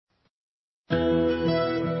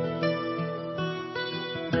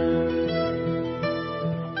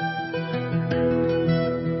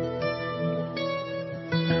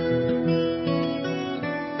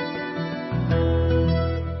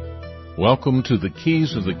Welcome to the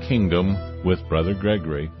Keys of the Kingdom with Brother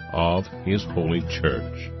Gregory of His Holy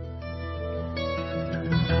Church.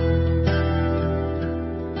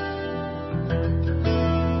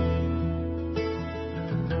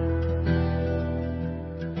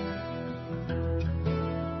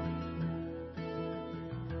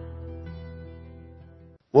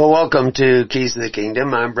 Well, welcome to Keys of the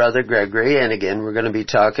Kingdom. I'm Brother Gregory, and again, we're going to be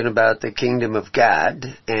talking about the Kingdom of God,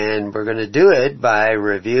 and we're going to do it by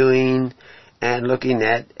reviewing and looking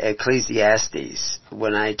at Ecclesiastes.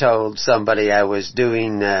 When I told somebody I was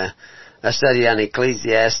doing a study on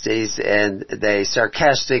Ecclesiastes, and they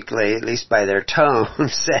sarcastically, at least by their tone,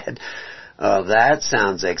 said, "Oh, that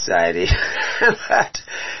sounds exciting." But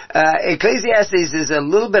Ecclesiastes is a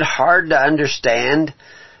little bit hard to understand.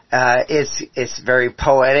 It's very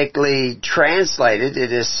poetically translated.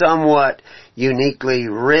 It is somewhat uniquely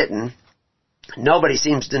written. Nobody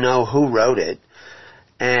seems to know who wrote it.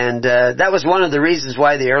 And that was one of the reasons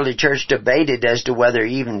why the early church debated as to whether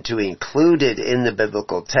even to include it in the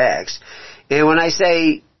biblical text. And when I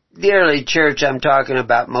say the early church, I'm talking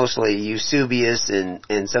about mostly Eusebius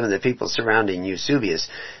and some of the people surrounding Eusebius.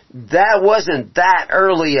 That wasn't that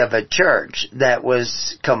early of a church that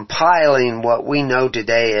was compiling what we know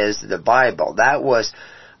today as the Bible. That was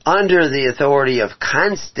under the authority of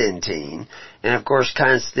Constantine. And of course,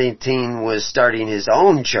 Constantine was starting his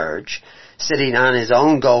own church, sitting on his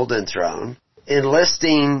own golden throne,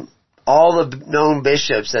 enlisting all the known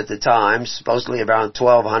bishops at the time, supposedly around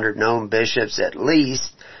 1,200 known bishops at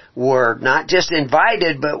least, were not just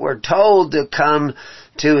invited, but were told to come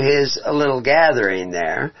to his little gathering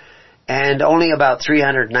there. And only about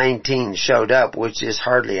 319 showed up, which is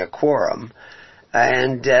hardly a quorum.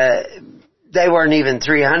 And they weren't even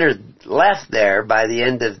 300 left there by the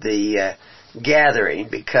end of the gathering,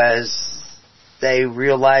 because they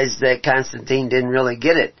realized that Constantine didn't really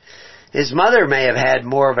get it. His mother may have had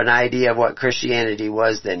more of an idea of what Christianity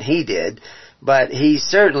was than he did, but he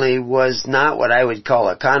certainly was not what I would call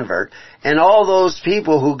a convert. And all those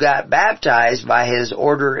people who got baptized by his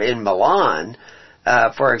order in Milan,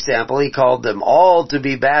 for example, he called them all to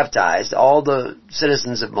be baptized, all the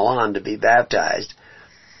citizens of Milan to be baptized.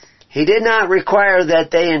 He did not require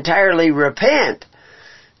that they entirely repent,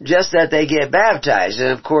 just that they get baptized.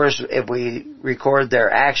 And of course, if we record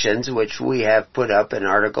their actions, which we have put up in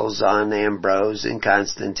articles on Ambrose and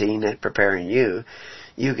Constantine at Preparing You,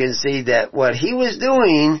 you can see that what he was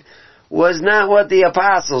doing was not what the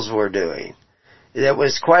apostles were doing. That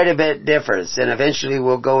was quite a bit different, and eventually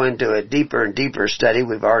we'll go into a deeper and deeper study.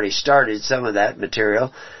 We've already started some of that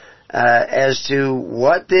material as to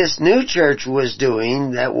what this new church was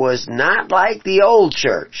doing that was not like the old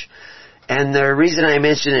church. And the reason I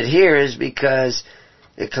mention it here is because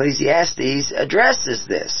Ecclesiastes addresses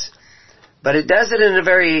this, but it does it in a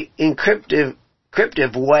very encryptive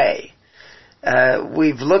way.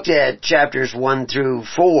 We've looked at chapters 1 through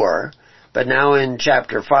 4, but now in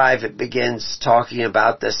chapter 5 it begins talking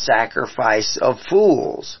about the sacrifice of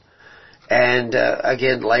fools. And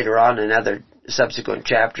again, later on in other subsequent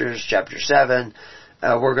chapters, chapter 7,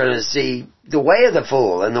 we're going to see the way of the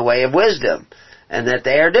fool and the way of wisdom, and that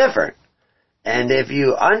they are different. And if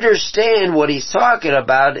you understand what he's talking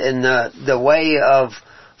about in the way of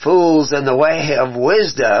fools and the way of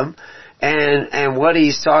wisdom, and what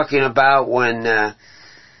he's talking about when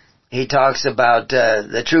he talks about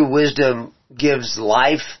the true wisdom gives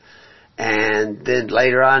life, and then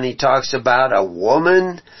later on he talks about a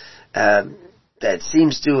woman that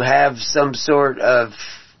seems to have some sort of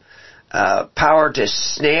power to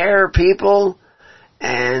snare people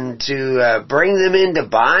and to bring them into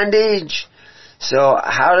bondage. So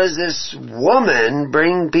how does this woman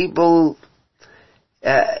bring people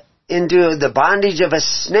into the bondage of a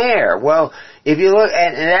snare? Well, if you look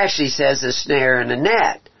at it, actually says a snare and a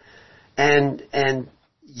net. And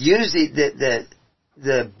using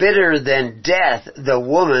the bitter than death, the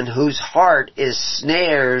woman whose heart is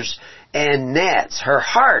snares and nets. Her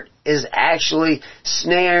heart is actually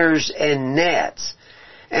snares and nets.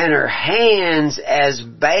 And her hands as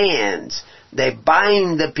bands. They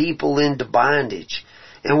bind the people into bondage.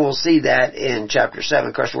 And we'll see that in chapter 7.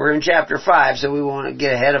 Of course, we're in chapter 5, so we won't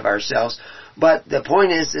get ahead of ourselves. But the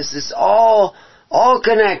point is, this is all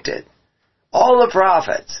connected. All the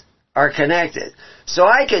prophets are connected. So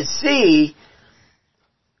I could see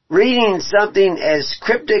reading something as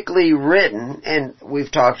cryptically written, and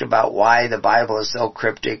we've talked about why the Bible is so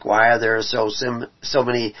cryptic, why are there so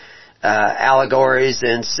many allegories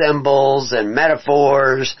and symbols and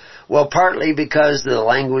metaphors. Well, partly because of the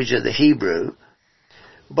language of the Hebrew,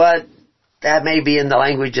 but that may be in the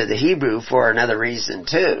language of the Hebrew for another reason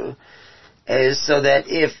too, is so that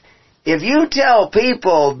if if you tell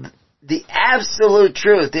people the absolute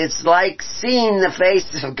truth, it's like seeing the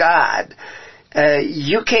face of God.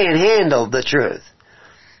 You can't handle the truth.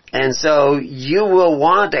 And so you will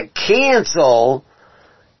want to cancel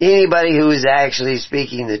anybody who is actually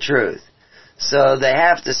speaking the truth. So they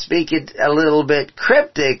have to speak it a little bit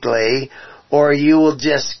cryptically, or you will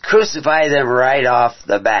just crucify them right off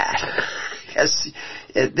the bat. Because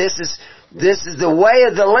this is the way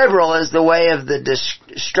of the liberal, is the way of the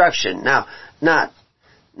destruction. Now, not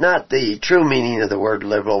the true meaning of the word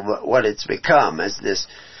liberal, but what it's become as this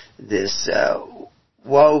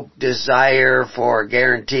woke desire for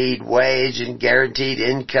guaranteed wage and guaranteed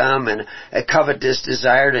income, and a covetous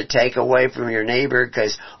desire to take away from your neighbor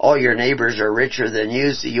because all your neighbors are richer than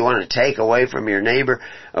you, so you want to take away from your neighbor.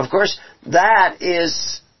 Of course, that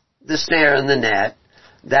is the snare in the net.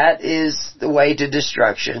 That is the way to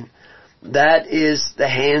destruction. That is the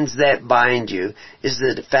hands that bind you, is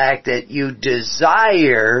the fact that you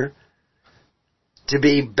desire to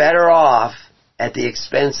be better off at the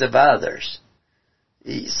expense of others.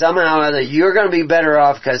 Somehow or other, you're going to be better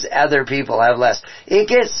off because other people have less. It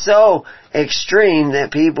gets so extreme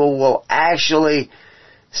that people will actually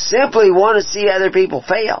simply want to see other people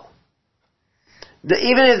fail.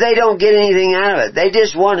 Even if they don't get anything out of it, they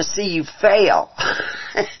just want to see you fail.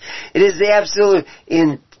 It is the absolute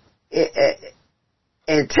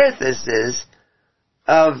antithesis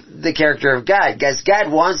of the character of God, because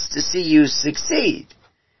God wants to see you succeed.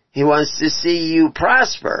 He wants to see you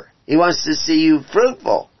prosper. He wants to see you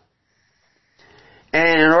fruitful.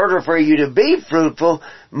 And in order for you to be fruitful,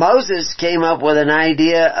 Moses came up with an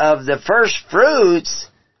idea of the first fruits,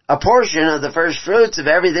 a portion of the first fruits of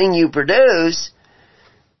everything you produce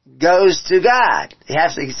goes to God. You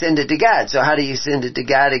have to send it to God. So how do you send it to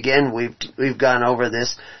God? Again, we've gone over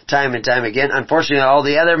this time and time again. Unfortunately, all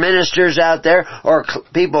the other ministers out there, or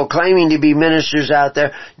people claiming to be ministers out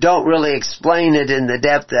there, don't really explain it in the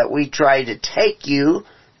depth that we try to take you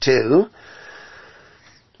to.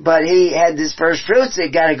 But he had this first fruits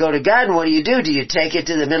that got to go to God, and what do? Do you take it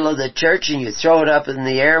to the middle of the church and you throw it up in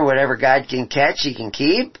the air? Whatever God can catch, He can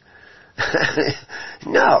keep?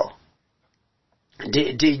 No.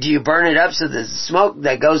 Do you burn it up so the smoke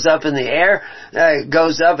that goes up in the air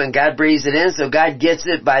goes up and God breathes it in, so God gets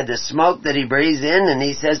it by the smoke that He breathes in, and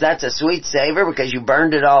He says that's a sweet savor because you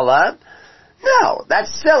burned it all up? No,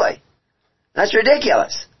 that's silly. That's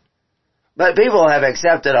ridiculous. But people have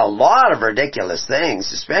accepted a lot of ridiculous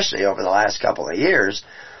things, especially over the last couple of years.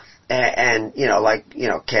 And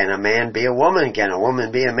can a man be a woman? Can a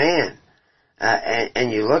woman be a man?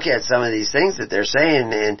 And you look at some of these things that they're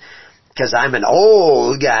saying, and because I'm an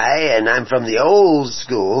old guy and I'm from the old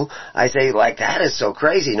school, I say, like, that is so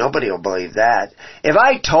crazy. Nobody will believe that. If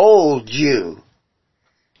I told you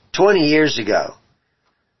 20 years ago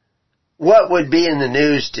what would be in the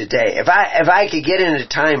news today, if I could get in a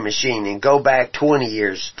time machine and go back 20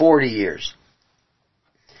 years, 40 years,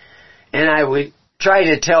 and I would try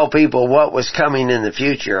to tell people what was coming in the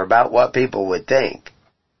future about what people would think,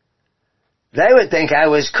 they would think I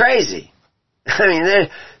was crazy. I mean,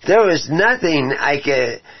 there was nothing I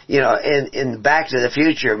could, in Back to the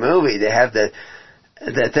Future movie, they have the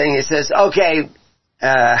thing that says, okay,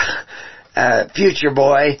 future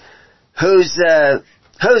boy, who's the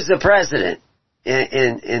president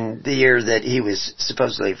in the year that he was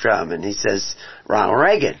supposedly from? And he says, Ronald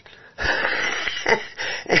Reagan.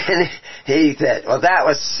 And he said, well, that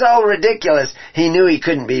was so ridiculous, he knew he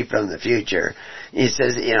couldn't be from the future. He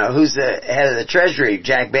says, who's the head of the Treasury?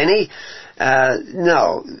 Jack Benny?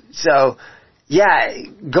 No. So, yeah,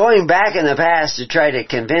 going back in the past to try to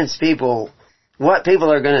convince people what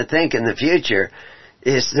people are going to think in the future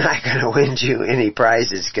is not going to win you any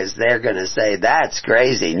prizes, because they're going to say, that's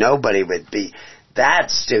crazy. Nobody would be that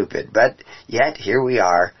stupid. But yet, here we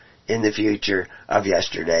are in the future of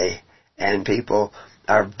yesterday, and people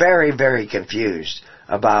are very, very confused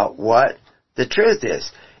about what the truth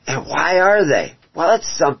is. And why are they? Well,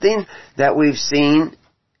 it's something that we've seen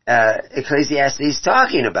Ecclesiastes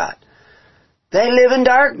talking about. They live in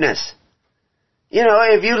darkness.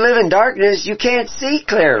 If you live in darkness, you can't see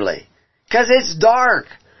clearly, because it's dark.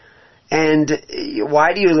 And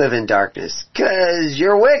why do you live in darkness? Because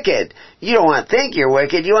you're wicked. You don't want to think you're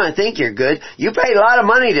wicked. You want to think you're good. You pay a lot of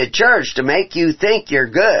money to church to make you think you're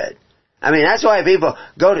good. I mean, that's why people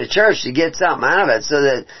go to church, to get something out of it. So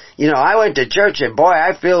that, I went to church and boy,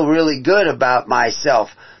 I feel really good about myself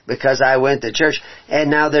because I went to church.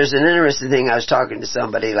 And now there's an interesting thing. I was talking to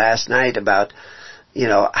somebody last night about,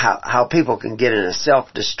 how people can get in a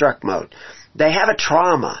self-destruct mode. They have a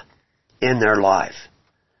trauma in their life.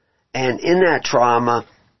 And in that trauma,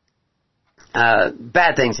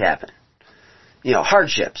 bad things happen.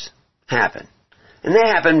 Hardships happen. And they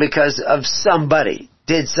happen because of somebody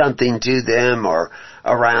did something to them or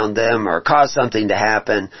around them or caused something to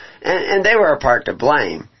happen. And they were a part to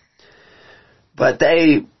blame. But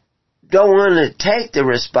they don't want to take the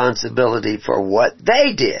responsibility for what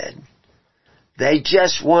they did. They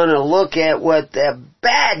just want to look at what the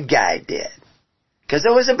bad guy did. Because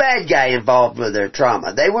there was a bad guy involved with their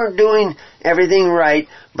trauma. They weren't doing everything right,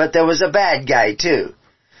 but there was a bad guy too.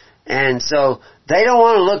 And so they don't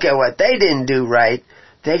want to look at what they didn't do right.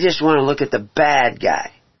 They just want to look at the bad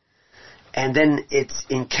guy. And then it's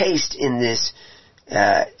encased in this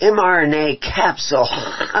mRNA capsule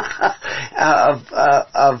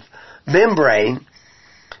of membrane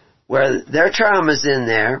where their trauma's in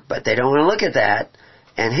there, but they don't want to look at that.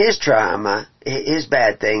 And his trauma, his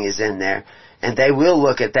bad thing is in there, and they will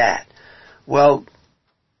look at that. Well,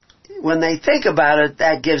 when they think about it,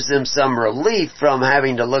 that gives them some relief from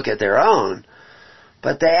having to look at their own.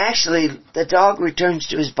 But the dog returns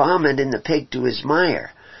to his vomit and the pig to his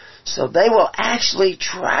mire. So they will actually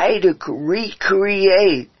try to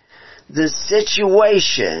recreate the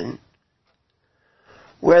situation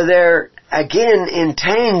where they're, again,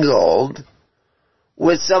 entangled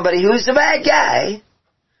with somebody who's the bad guy.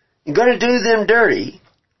 You're going to do them dirty.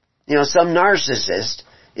 Some narcissist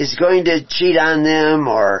is going to cheat on them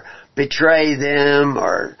or betray them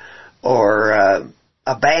or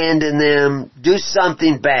abandon them, do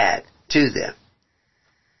something bad to them.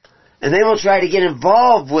 And they will try to get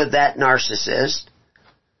involved with that narcissist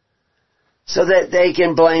so that they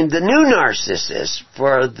can blame the new narcissist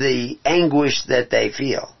for the anguish that they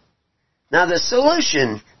feel. Now the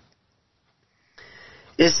solution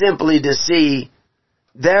is simply to see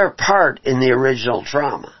their part in the original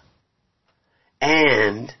trauma.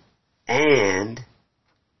 And,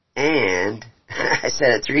 I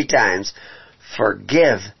said it 3 times,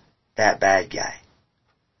 forgive that bad guy.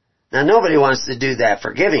 Now nobody wants to do that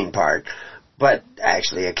forgiving part, but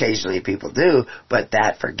actually occasionally people do, but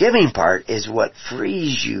that forgiving part is what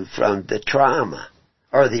frees you from the trauma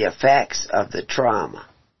or the effects of the trauma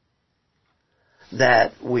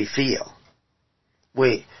that we feel.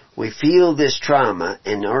 We feel this trauma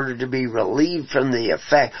in order to be relieved from the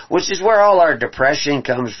effect, which is where all our depression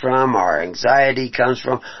comes from, our anxiety comes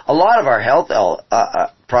from. A lot of our health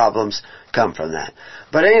problems come from that.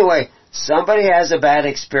 But anyway, somebody has a bad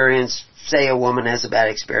experience, say a woman has a bad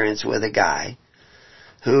experience with a guy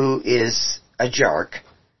who is a jerk.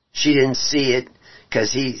 She didn't see it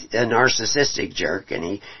because he's a narcissistic jerk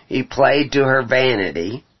and he played to her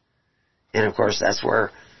vanity. And of course that's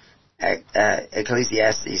where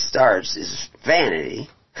Ecclesiastes starts, is vanity.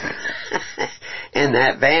 And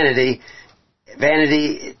that vanity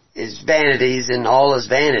is vanities and all is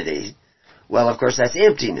vanity. Well, of course that's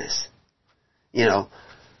emptiness.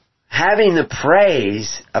 Having the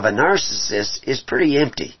praise of a narcissist is pretty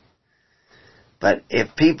empty. But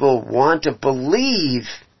if people want to believe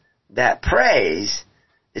that praise,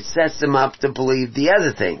 it sets them up to believe the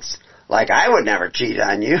other things. Like, I would never cheat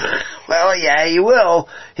on you. Well, yeah, you will.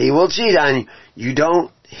 He will cheat on you. You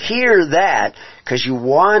don't hear that because you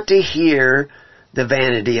want to hear the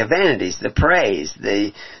vanity of vanities, the praise,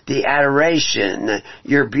 the adoration.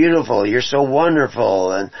 You're beautiful. You're so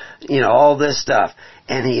wonderful. And, all this stuff.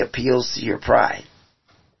 And he appeals to your pride.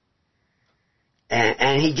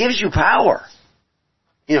 And he gives you power.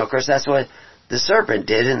 Of course, that's what the serpent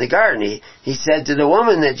did in the garden. He said to the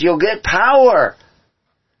woman that you'll get power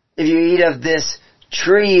if you eat of this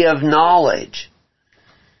tree of knowledge.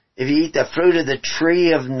 If you eat the fruit of the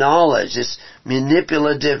tree of knowledge, this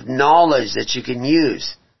manipulative knowledge that you can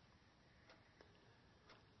use.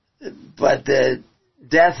 But the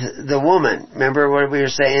woman, remember what we were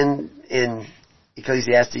saying in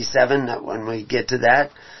Ecclesiastes 7, when we get to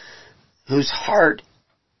that, whose heart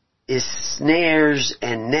is snares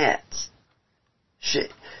and nets.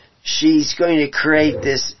 She's going to create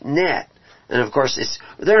this net. And of course,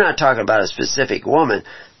 they're not talking about a specific woman.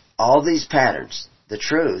 All these patterns, the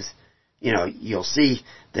truth, you'll see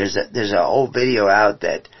there's an old video out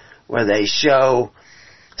where they show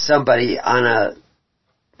somebody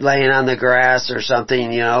laying on the grass or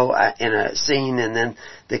something, in a scene, and then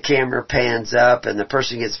the camera pans up and the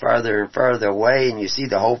person gets farther and farther away and you see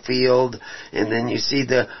the whole field, and then you see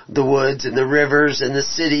the woods and the rivers and the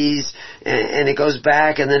cities, and it goes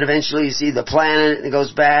back, and then eventually you see the planet and it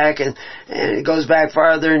goes back, and it goes back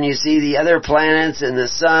farther and you see the other planets and the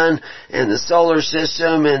sun and the solar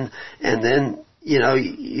system, and then,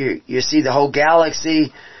 you see the whole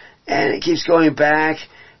galaxy, and it keeps going back,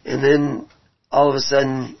 and then all of a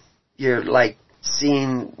sudden, you're like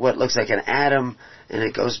seeing what looks like an atom, and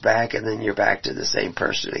it goes back, and then you're back to the same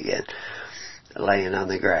person again, laying on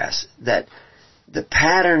the grass. That the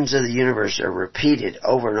patterns of the universe are repeated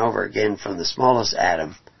over and over again from the smallest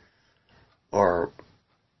atom or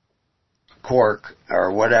quark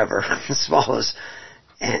or whatever, the smallest,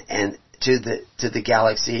 and to the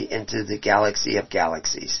galaxy and to the galaxy of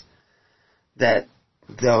galaxies. That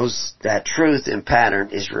truth and pattern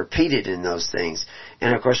is repeated in those things.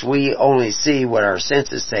 And of course we only see what our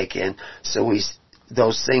senses take in, so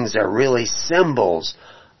those things are really symbols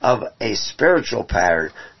of a spiritual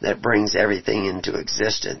pattern that brings everything into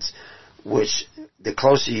existence, which the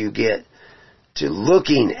closer you get to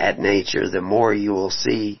looking at nature, the more you will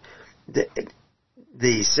see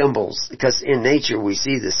the symbols, because in nature we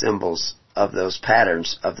see the symbols of those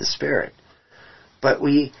patterns of the Spirit. But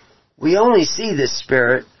we only see the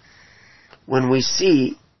Spirit when we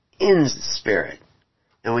see in the Spirit.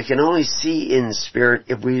 And we can only see in the Spirit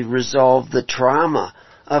if we resolve the trauma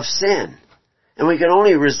of sin. And we can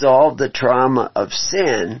only resolve the trauma of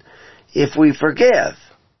sin if we forgive.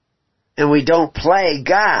 And we don't play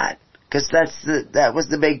God. Because that was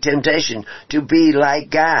the big temptation, to be like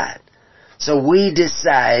God. So we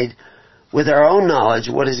decide with our own knowledge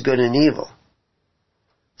what is good and evil.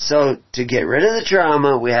 So to get rid of the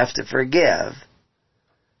trauma, we have to forgive.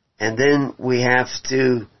 And then we have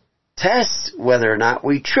to test whether or not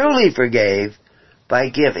we truly forgave by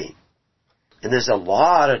giving. And there's a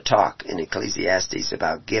lot of talk in Ecclesiastes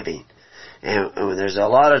about giving. And there's a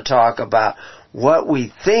lot of talk about what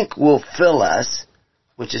we think will fill us,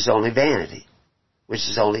 which is only vanity, which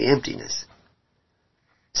is only emptiness.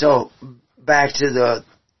 So back to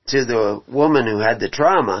the woman who had the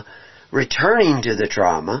trauma, returning to the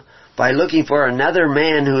trauma by looking for another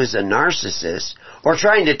man who is a narcissist, or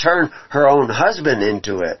trying to turn her own husband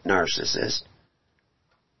into a narcissist.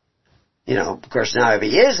 You know, of course, now if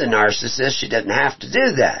he is a narcissist, she doesn't have to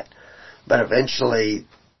do that. But eventually,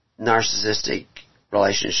 narcissistic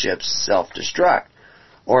relationships self-destruct.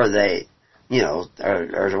 Or they,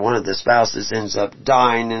 or one of the spouses ends up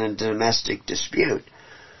dying in a domestic dispute.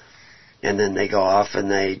 And then they go off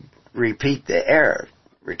and they repeat the error,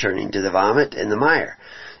 returning to the vomit and the mire.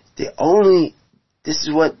 This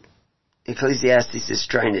is what Ecclesiastes is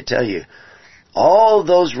trying to tell you. All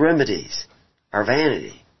those remedies are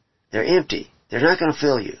vanity. They're empty. They're not going to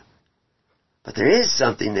fill you. But there is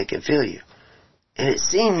something that can fill you. And it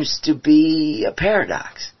seems to be a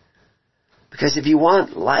paradox. Because if you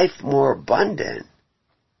want life more abundant,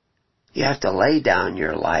 you have to lay down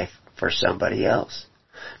your life for somebody else.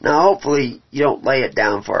 Now, hopefully, you don't lay it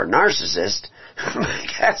down for a narcissist.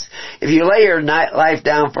 Because if you lay your life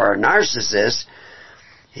down for a narcissist,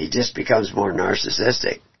 he just becomes more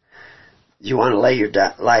narcissistic. You want to lay your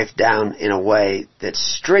life down in a way that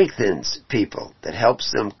strengthens people, that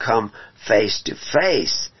helps them come face to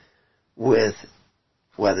face with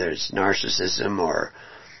whether it's narcissism or,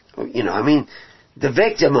 the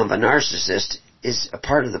victim of a narcissist is a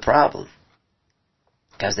part of the problem.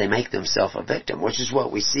 Because they make themselves a victim, which is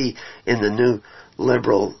what we see in the new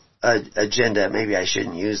liberal agenda. Maybe I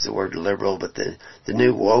shouldn't use the word liberal, but the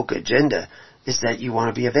new woke agenda is that you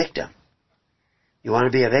want to be a victim. You want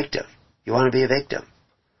to be a victim. You want to be a victim.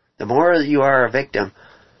 The more you are a victim,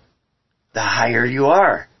 the higher you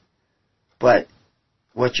are. But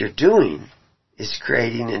what you're doing is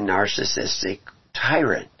creating a narcissistic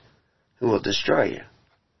tyrant who will destroy you.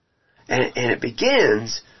 And it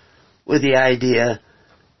begins with the idea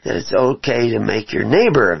that it's okay to make your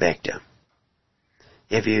neighbor a victim.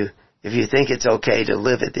 If you think it's okay to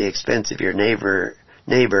live at the expense of your neighbor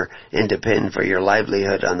and depend for your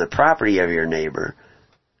livelihood on the property of your neighbor,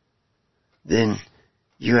 then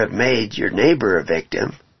you have made your neighbor a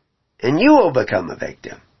victim, and you will become a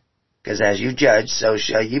victim. Because as you judge, so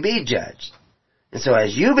shall you be judged. And so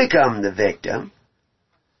as you become the victim,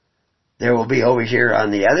 there will be over here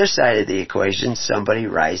on the other side of the equation somebody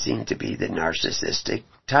rising to be the narcissistic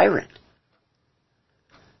tyrant.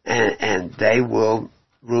 And they will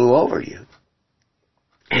rule over you.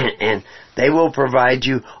 And they will provide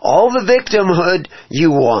you all the victimhood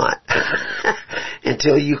you want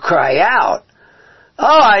until you cry out,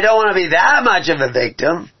 oh, I don't want to be that much of a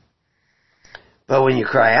victim. But when you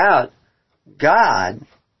cry out, God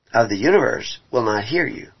of the universe will not hear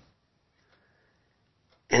you.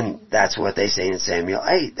 And that's what they say in Samuel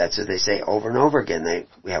 8. That's what they say over and over again.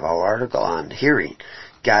 We have a whole article on hearing.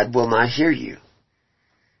 God will not hear you.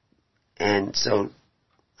 And so,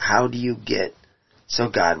 how do you get so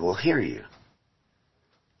God will hear you?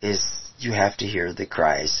 Is you have to hear the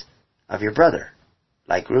cries of your brother.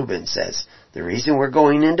 Like Reuben says, the reason we're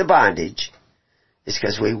going into bondage is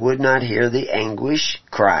because we would not hear the anguish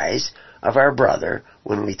cries of our brother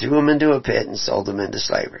when we threw him into a pit and sold him into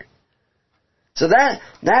slavery. So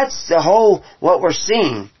that's the whole, what we're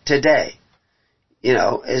seeing today,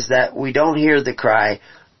 is that we don't hear the cry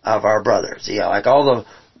of our brothers. Like all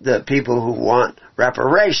the people who want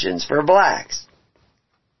reparations for blacks.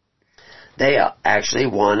 They actually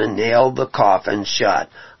want to nail the coffin shut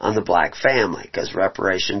on the black family, because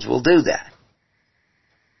reparations will do that.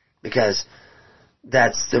 Because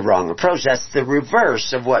that's the wrong approach. That's the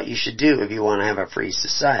reverse of what you should do if you want to have a free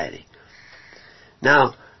society.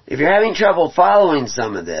 Now, if you're having trouble following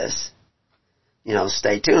some of this,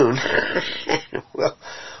 stay tuned.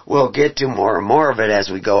 We'll get to more and more of it as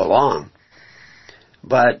we go along.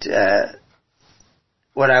 But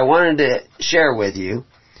what I wanted to share with you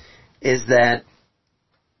is that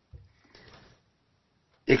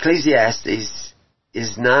Ecclesiastes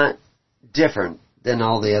is not different than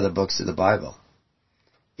all the other books of the Bible.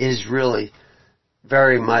 It is really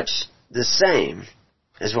very much the same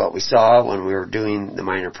as what we saw when we were doing the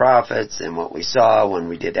minor prophets, and what we saw when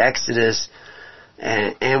we did Exodus,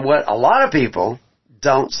 and what a lot of people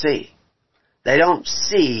don't see. They don't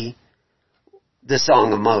see the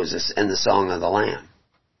Song of Moses and the Song of the Lamb.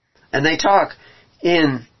 And they talk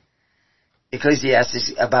in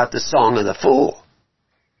Ecclesiastes about the Song of the Fool.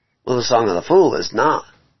 Well, the Song of the Fool is not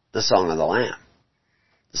the Song of the Lamb.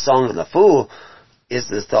 The Song of the Fool is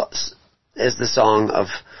the song of,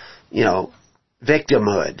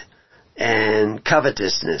 victimhood and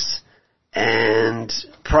covetousness and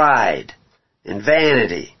pride and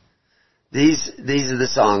vanity. These are the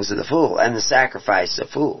songs of the fool and the sacrifice of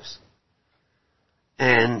fools.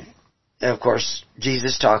 And, of course,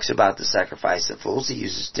 Jesus talks about the sacrifice of fools. He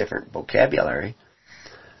uses different vocabulary.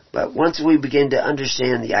 But once we begin to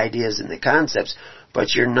understand the ideas and the concepts,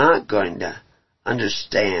 but you're not going to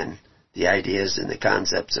understand the ideas and the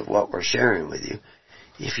concepts of what we're sharing with you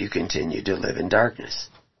if you continue to live in darkness.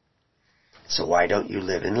 So why don't you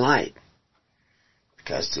live in light?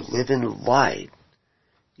 Because to live in light,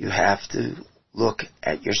 you have to look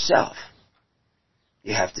at yourself.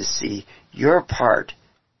 You have to see your part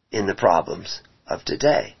in the problems of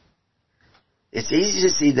today. It's easy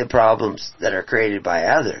to see the problems that are created by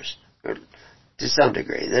others, or to some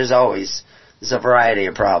degree. There's a variety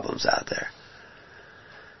of problems out there.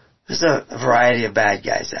 There's a variety of bad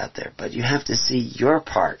guys out there, but you have to see your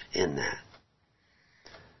part in that.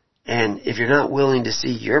 And if you're not willing to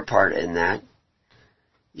see your part in that,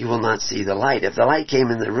 you will not see the light. If the light came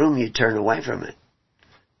in the room, you'd turn away from it.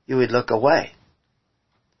 You would look away.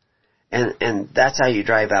 And that's how you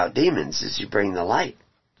drive out demons, is you bring the light.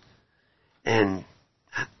 And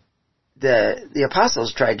the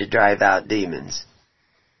apostles tried to drive out demons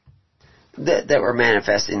that were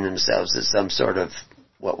manifesting themselves as some sort of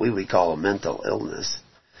what we would call a mental illness.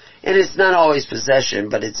 And it's not always possession,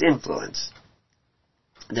 but it's influence.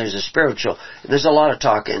 There's there's a lot of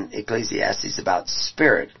talk in Ecclesiastes about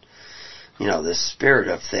spirit, the spirit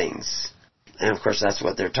of things. And of course that's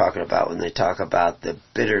what they're talking about when they talk about the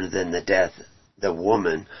bitter than the death, the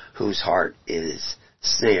woman whose heart is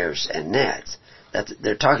snares and nets.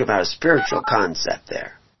 They're talking about a spiritual concept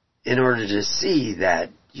there. In order to see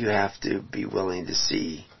that, you have to be willing to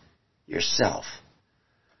see yourself.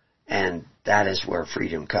 And that is where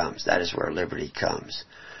freedom comes. That is where liberty comes.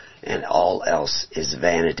 And all else is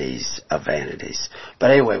vanities of vanities.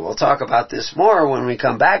 But anyway, we'll talk about this more when we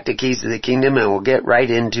come back to Keys of the Kingdom, and we'll get right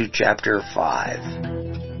into chapter 5.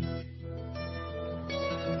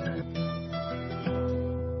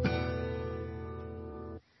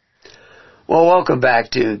 Well, welcome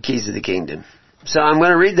back to Keys of the Kingdom. So I'm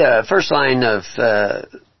going to read the first line of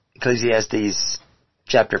Ecclesiastes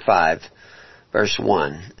chapter 5, verse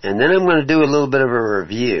 1. And then I'm going to do a little bit of a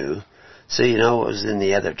review so you know what was in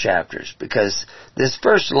the other chapters. Because this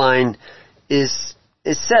first line it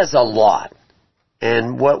says a lot.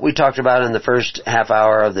 And what we talked about in the first half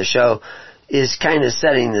hour of the show is kind of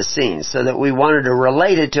setting the scene, so that we wanted to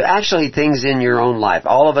relate it to actually things in your own life.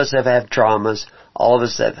 All of us have had traumas. All of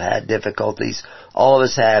us have had difficulties. All of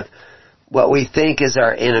us have what we think is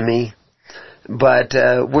our enemy. But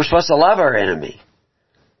we're supposed to love our enemy.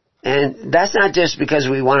 And that's not just because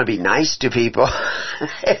we want to be nice to people.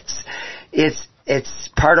 It's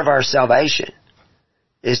part of our salvation,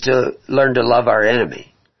 is to learn to love our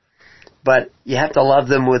enemy. But you have to love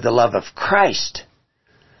them with the love of Christ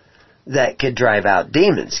that could drive out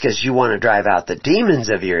demons, because you want to drive out the demons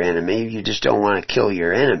of your enemy. You just don't want to kill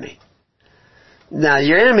your enemy. Now,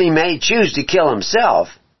 your enemy may choose to kill himself,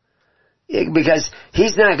 because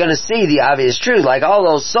he's not going to see the obvious truth, like all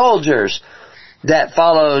those soldiers that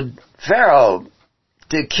followed Pharaoh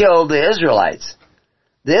to kill the Israelites.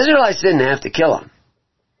 The Israelites didn't have to kill him.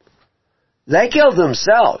 They killed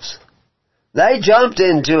themselves. They jumped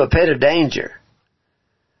into a pit of danger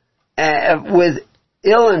with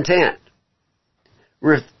ill intent.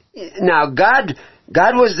 Now, God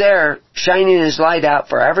was there shining His light out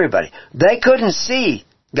for everybody. They couldn't see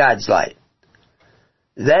God's light.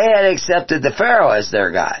 They had accepted the Pharaoh as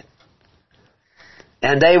their God.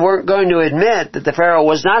 And they weren't going to admit that the Pharaoh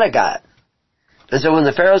was not a God. And so when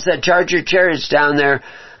the Pharaoh said, charge your chariots down there,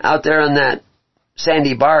 out there on that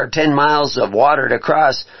sandy bar, 10 miles of water to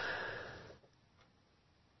cross,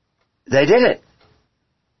 they did it.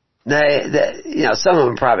 They, some of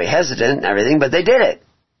them probably hesitant and everything, but they did it.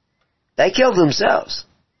 They killed themselves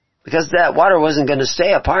because that water wasn't going to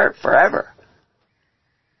stay apart forever.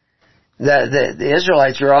 The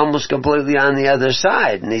Israelites were almost completely on the other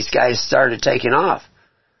side, and these guys started taking off.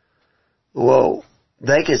 Well,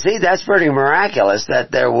 they could see that's pretty miraculous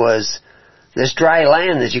that there was this dry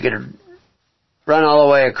land that you could run all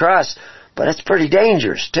the way across, but it's pretty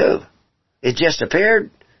dangerous too. It just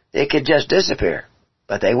appeared, it could just disappear,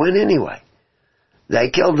 but they went anyway. They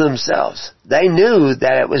killed themselves. They knew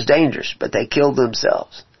that it was dangerous, but they killed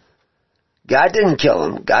themselves. God didn't kill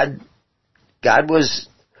them. God was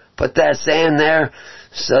put that sand there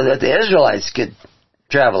so that the Israelites could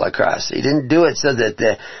travel across. He didn't do it so that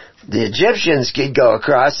the Egyptians could go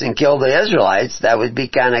across and kill the Israelites. That would be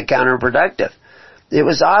kind of counterproductive. It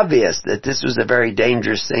was obvious that this was a very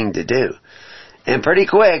dangerous thing to do. And pretty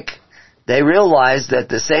quick, they realized that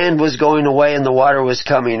the sand was going away and the water was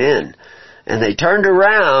coming in. And they turned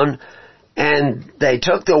around and they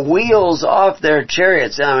took the wheels off their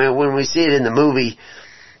chariots. I mean, when we see it in the movie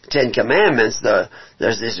Ten Commandments,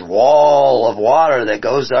 there's this wall of water that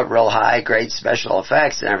goes up real high, great special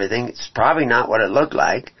effects and everything. It's probably not what it looked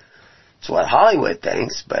like. It's what Hollywood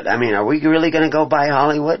thinks, but I mean, are we really going to go by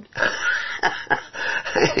Hollywood?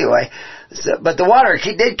 Anyway, but the water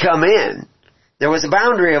did come in. There was a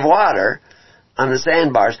boundary of water on the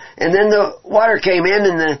sandbars, and then the water came in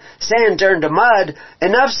and the sand turned to mud,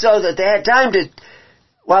 enough so that they had time to,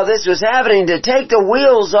 while this was happening, to take the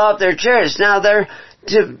wheels off their chariots. Now,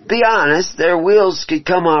 to be honest, their wheels could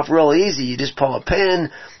come off real easy. You just pull a pin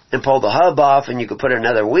and pull the hub off and you could put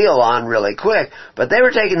another wheel on really quick. But they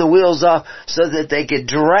were taking the wheels off so that they could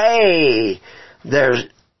dray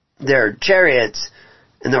their chariots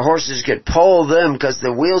and their horses could pull them because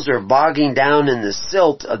the wheels were bogging down in the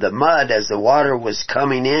silt of the mud as the water was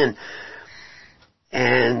coming in.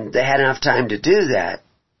 And they had enough time to do that.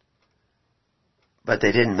 But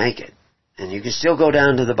they didn't make it. And you can still go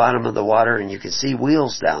down to the bottom of the water and you can see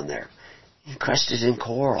wheels down there, encrusted in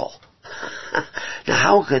coral. Now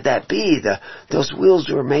how could that be? Those wheels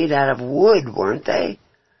were made out of wood, weren't they?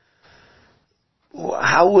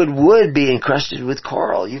 How would wood be encrusted with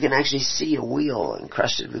coral? You can actually see a wheel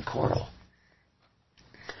encrusted with coral.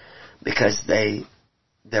 Because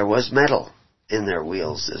there was metal in their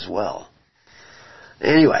wheels as well.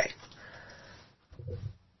 Anyway,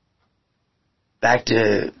 back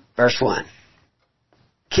to verse 1.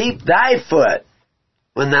 Keep thy foot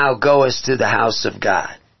when thou goest to the house of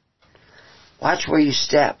God. Watch where you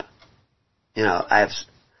step. I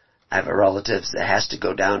have a relative that has to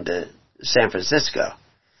go down to San Francisco,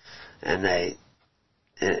 and they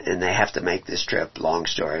have to make this trip. Long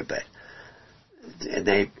story, but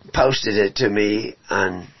they posted it to me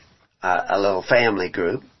on a little family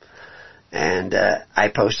group, and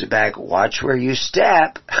I posted back, "Watch where you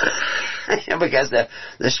step," because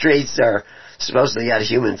the streets are supposedly got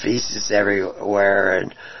human feces everywhere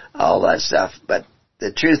and all that stuff. But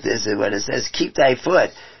the truth is that when it says, "Keep thy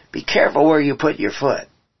foot," be careful where you put your foot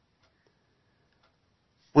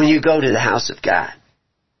when you go to the house of God.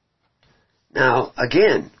 Now,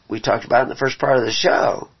 again, we talked about in the first part of the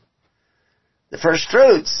show, the first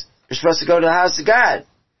fruits are supposed to go to the house of God.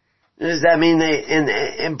 Does that mean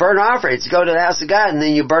in burnt offerings, go to the house of God and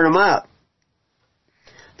then you burn them up?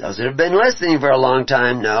 Those that have been listening for a long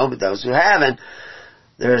time know, but those who haven't,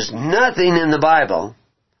 there's nothing in the Bible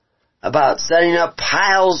about setting up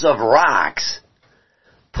piles of rocks,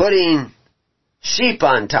 putting sheep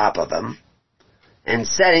on top of them, and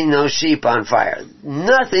setting those sheep on fire.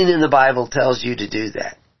 Nothing in the Bible tells you to do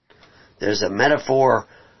that. There's a metaphor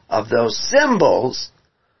of those symbols,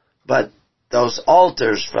 but those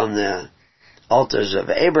altars from the altars of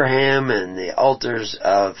Abraham and the altars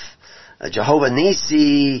of Jehovah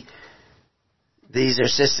Nissi, these are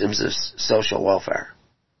systems of social welfare.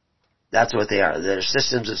 That's what they are. They're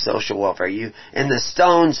systems of social welfare. And the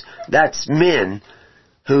stones, that's men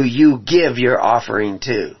who you give your offering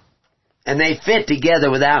to. And they fit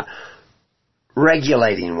together without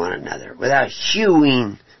regulating one another, without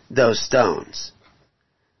hewing those stones.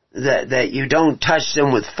 that you don't touch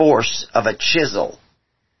them with force of a chisel.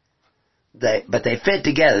 But they fit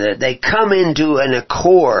together. They come into an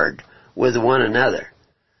accord with one another.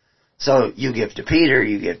 So you give to Peter,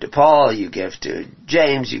 you give to Paul, you give to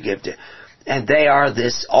James, you give to... And they are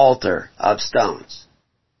this altar of stones.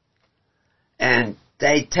 And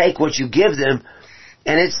they take what you give them,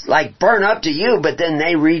 and it's like burn up to you, but then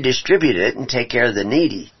they redistribute it and take care of the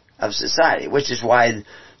needy of society, which is why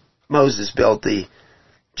Moses built the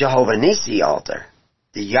Jehovah Nissi altar,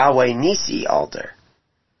 the Yahweh Nissi altar.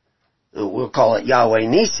 We'll call it Yahweh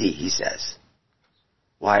Nissi, he says.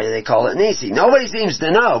 Why do they call it Nissi? Nobody seems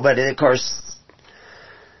to know, but of course,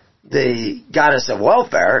 the goddess of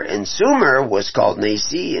welfare in Sumer was called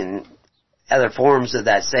Nissi, and other forms of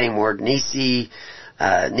that same word, Nissi,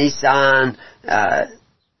 Nisan,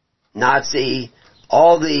 Nazi,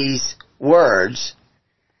 all these words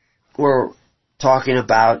were talking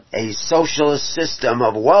about a socialist system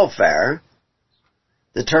of welfare.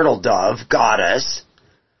 The turtle dove, goddess,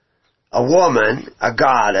 a woman, a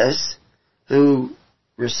goddess, who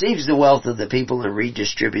receives the wealth of the people and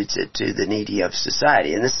redistributes it to the needy of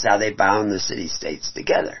society. And this is how they bound the city-states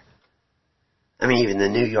together. I mean, even the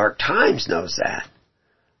New York Times knows that.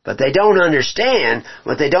 But they don't understand,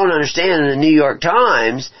 what they don't understand in the New York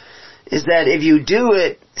Times is that if you do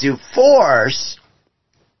it through force,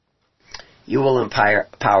 you will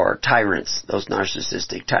empower tyrants, those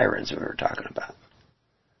narcissistic tyrants we were talking about.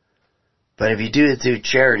 But if you do it through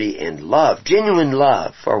charity and love, genuine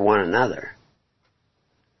love for one another,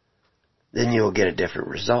 then you will get a different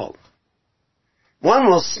result. One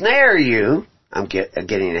will snare you. I'm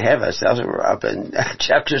getting ahead of ourselves. We're up in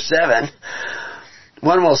chapter 7.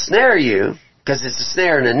 One will snare you, because it's a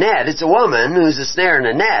snare and a net. It's a woman who's a snare and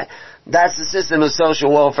a net. That's the system of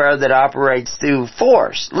social welfare that operates through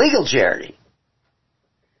force, legal charity.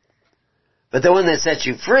 But the one that sets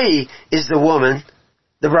you free is the woman,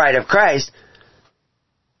 the bride of Christ,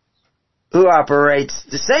 who operates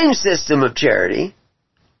the same system of charity,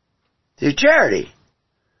 through charity,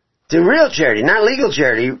 through real charity, not legal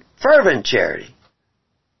charity, fervent charity.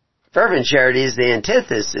 Fervent charity is the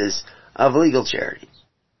antithesis of legal charity.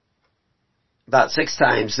 About 6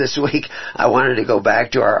 times this week, I wanted to go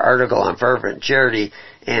back to our article on fervent charity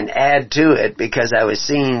and add to it because I was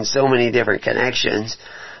seeing so many different connections,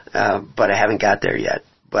 but I haven't got there yet.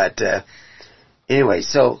 But anyway,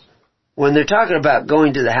 so when they're talking about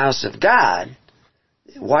going to the house of God,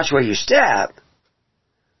 watch where you step.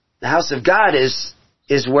 The house of God is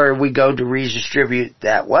where we go to redistribute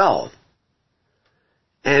that wealth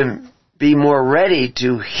and be more ready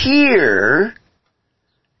to hear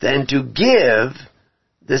than to give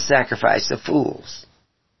the sacrifice of fools.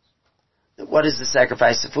 What is the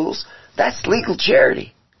sacrifice of fools? That's legal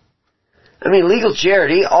charity. I mean, legal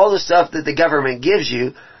charity, all the stuff that the government gives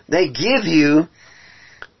you, they give you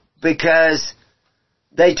because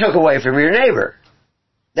they took away from your neighbor.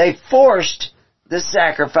 They forced the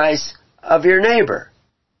sacrifice of your neighbor.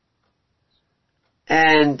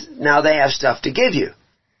 And now they have stuff to give you.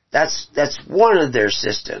 That's one of their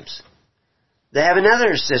systems. They have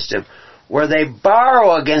another system where they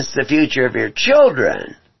borrow against the future of your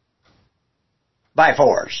children by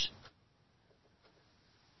force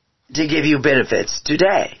to give you benefits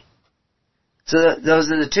today. So those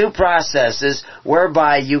are the two processes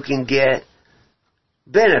whereby you can get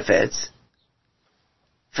benefits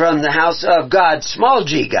from the house of God, small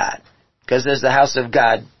g God. Because there's the house of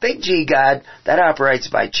God, big G God, that operates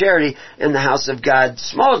by charity, and the house of God,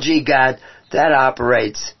 small g God, that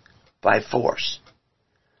operates by force.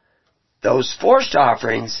 Those forced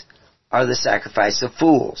offerings are the sacrifice of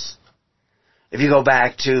fools. If you go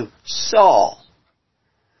back to Saul,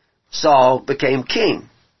 Saul became king.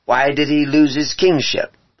 Why did he lose his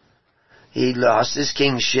kingship? He lost his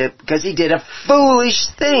kingship because he did a foolish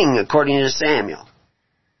thing, according to Samuel.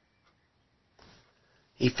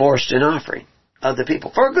 He forced an offering of the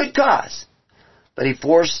people for a good cause. But he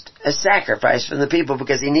forced a sacrifice from the people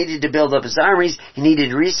because he needed to build up his armies. He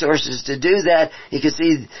needed resources to do that. He could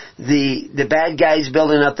see the bad guys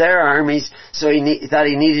building up their armies, so he thought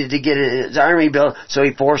he needed to get his army built, so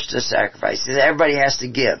he forced a sacrifice. He said, everybody has to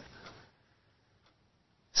give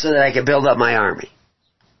so that I can build up my army.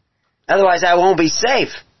 Otherwise I won't be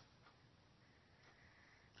safe.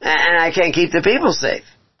 And I can't keep the people safe.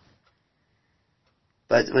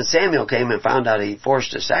 But when Samuel came and found out he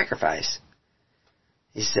forced a sacrifice,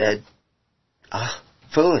 he said,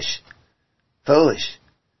 foolish, foolish.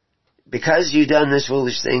 Because you've done this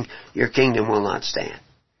foolish thing, your kingdom will not stand.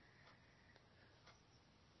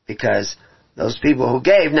 Because Those people who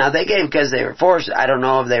gave, now they gave because they were forced. I don't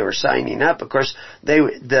know if they were signing up. Of course,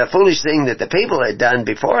 the foolish thing that the people had done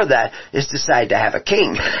before that is decide to have a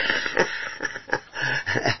king.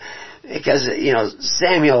 Because,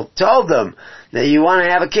 Samuel told them that you want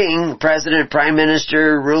to have a king, president, prime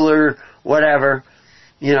minister, ruler, whatever.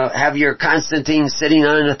 Have your Constantine sitting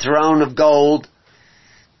on a throne of gold,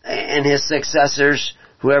 and his successors,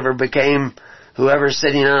 whoever's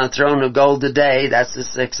sitting on a throne of gold today, that's the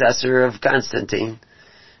successor of Constantine.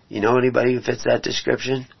 You know anybody who fits that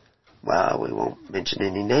description? Well, we won't mention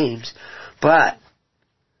any names, but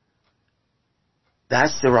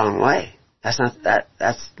that's the wrong way. That's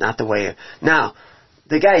not the way. Now,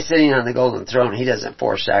 the guy sitting on the golden throne, he doesn't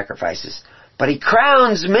force sacrifices, but he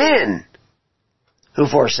crowns men who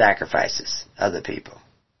force sacrifices of the people.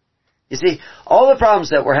 You see, all the problems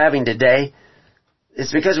that we're having today,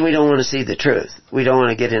 it's because we don't want to see the truth. We don't want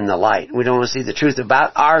to get in the light. We don't want to see the truth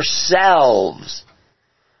about ourselves.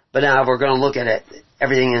 But now if we're going to look at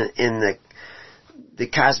everything in the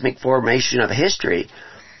cosmic formation of history,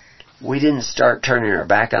 we didn't start turning our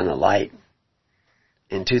back on the light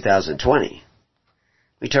in 2020.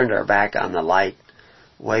 We turned our back on the light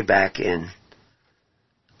way back in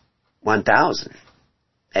 1000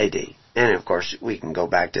 AD. And of course, we can go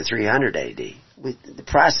back to 300 AD. The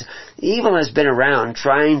process, evil has been around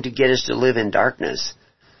trying to get us to live in darkness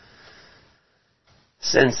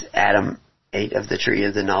since Adam ate of the tree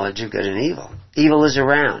of the knowledge of good and evil. Evil is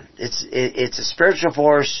around. It's a spiritual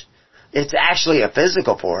force. It's actually a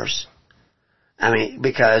physical force.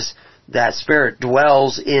 Because that spirit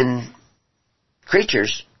dwells in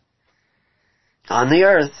creatures on the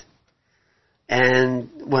earth. And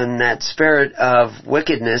when that spirit of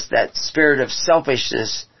wickedness, that spirit of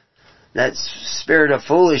selfishness, that spirit of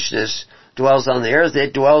foolishness dwells on the earth,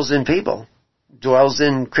 it dwells in people, dwells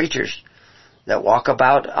in creatures that walk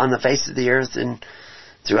about on the face of the earth and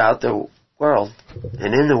throughout the world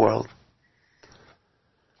and in the world.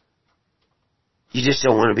 You just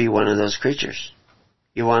don't want to be one of those creatures.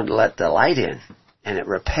 You want to let the light in, and it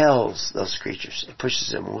repels those creatures. It pushes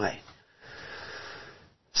them away.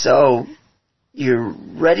 So, you're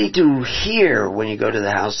ready to hear when you go to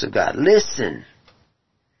the house of God. Listen.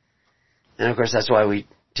 And of course, that's why we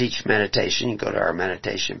teach meditation. You go to our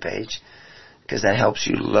meditation page, because that helps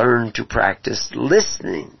you learn to practice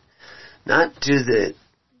listening. Not to the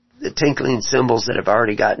tinkling cymbals that have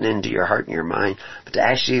already gotten into your heart and your mind, but to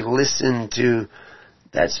actually listen to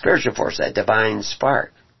that spiritual force, that divine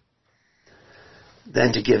spark,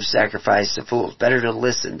 than to give sacrifice to fools. Better to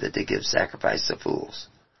listen than to give sacrifice to fools.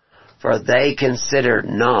 For they consider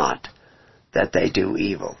not that they do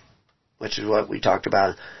evil. Which is what we talked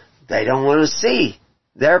about. They don't want to see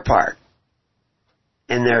their part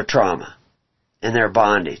in their trauma, in their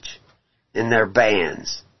bondage, in their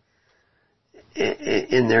bands,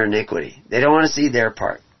 in their iniquity. They don't want to see their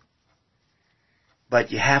part.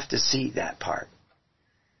 But you have to see that part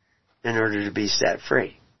in order to be set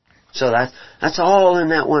free. So that's all in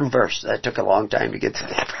that one verse. That took a long time to get to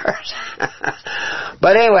that verse.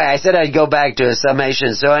 But anyway, I said I'd go back to a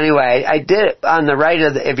summation. So anyway, I did it on the right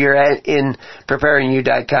of if you're in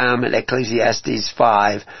preparingyou.com at Ecclesiastes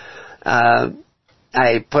 5,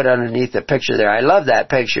 I put underneath the picture there. I love that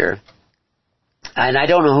picture. And I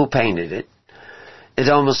don't know who painted it. It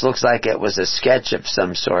almost looks like it was a sketch of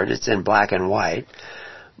some sort. It's in black and white.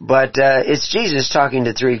 But it's Jesus talking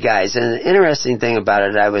to three guys. And the interesting thing about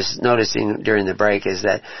it, I was noticing during the break, is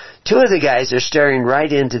that two of the guys are staring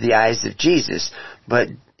right into the eyes of Jesus. But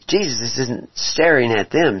Jesus isn't staring at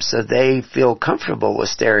them, so they feel comfortable with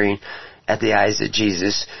staring at the eyes of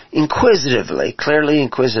Jesus inquisitively, clearly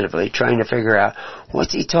inquisitively, trying to figure out,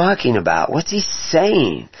 what's he talking about? What's he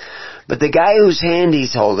saying? But the guy whose hand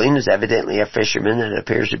he's holding is evidently a fisherman, and it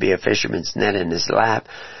appears to be a fisherman's net in his lap.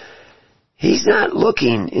 He's not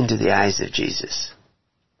looking into the eyes of Jesus,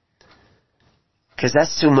 because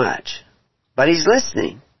that's too much. But he's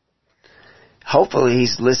listening. Hopefully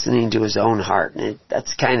he's listening to his own heart, and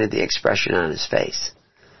that's kind of the expression on his face.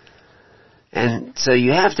 And so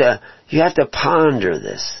you have to ponder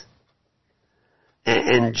this.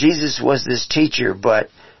 And Jesus was this teacher, but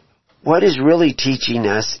what is really teaching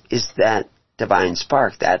us is that divine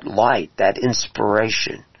spark, that light, that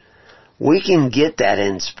inspiration. We can get that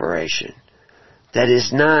inspiration that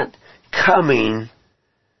is not coming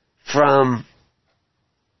from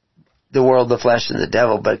the world, the flesh, and the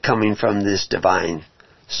devil, but coming from this divine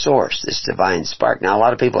source, this divine spark. Now, a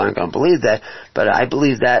lot of people aren't going to believe that, but I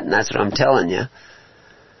believe that, and that's what I'm telling you.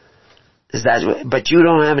 But you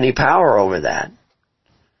don't have any power over that.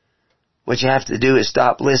 What you have to do is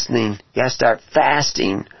stop listening. You have to start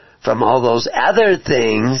fasting from all those other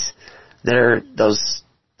things that are those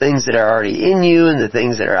things that are already in you and the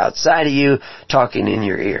things that are outside of you talking in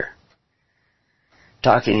your ear,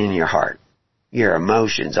 talking in your heart, your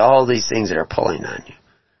emotions, all these things that are pulling on you.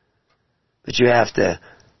 But you have to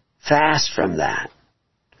fast from that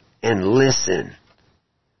and listen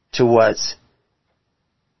to what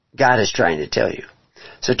God is trying to tell you.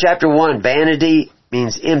 So chapter 1, vanity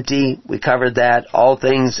means empty. We covered that. All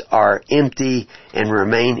things are empty and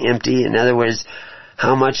remain empty. In other words,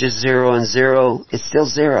 how much is 0 and 0? It's still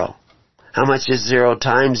 0. How much is 0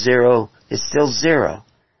 times 0? It's still 0.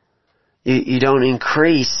 You don't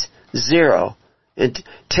increase 0.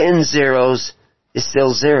 10 zeros is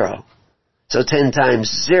still 0. So 10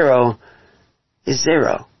 times 0 is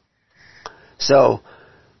 0. So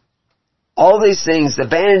all these things, the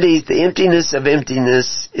vanities, the emptiness of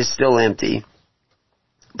emptiness is still empty.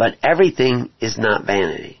 But everything is not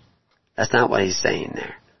vanity. That's not what he's saying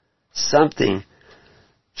there.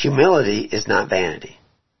 Humility is not vanity.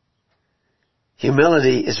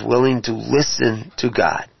 Humility is willing to listen to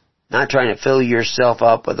God. Not trying to fill yourself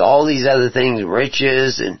up with all these other things,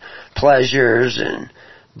 riches and pleasures and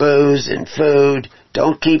booze and food.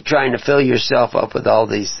 Don't keep trying to fill yourself up with all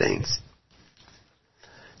these things.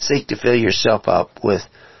 Seek to fill yourself up with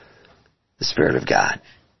the Spirit of God.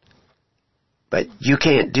 But you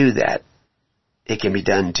can't do that. It can be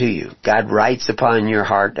done to you. God writes upon your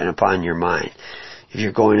heart and upon your mind. If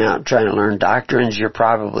you're going out and trying to learn doctrines, you're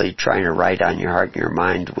probably trying to write on your heart and your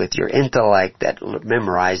mind with your intellect that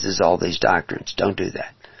memorizes all these doctrines. Don't do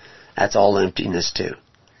that. That's all emptiness too.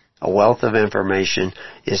 A wealth of information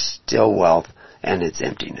is still wealth, and it's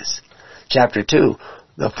emptiness. Chapter 2,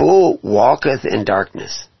 the fool walketh in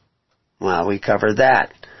darkness. Well, we covered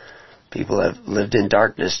that. People have lived in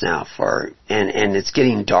darkness now and it's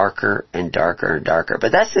getting darker and darker and darker.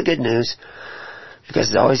 But that's the good news,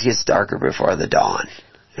 because it always gets darker before the dawn.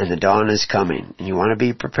 And the dawn is coming, and you want to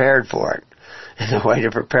be prepared for it. And the way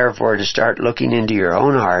to prepare for it is start looking into your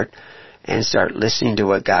own heart and start listening to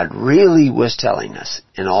what God really was telling us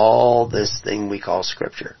in all this thing we call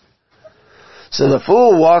Scripture. So the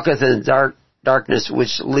fool walketh in darkness,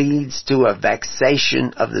 which leads to a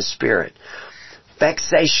vexation of the spirit.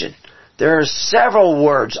 Vexation. There are several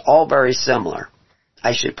words, all very similar.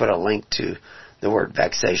 I should put a link to the word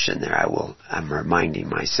vexation there. I'm reminding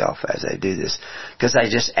myself as I do this, because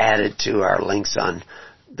I just added to our links on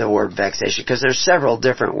the word vexation, because there's several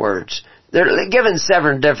different words. They're given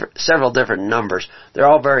several different numbers. They're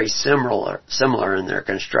all very similar in their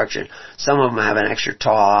construction. Some of them have an extra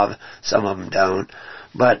tav, some of them don't.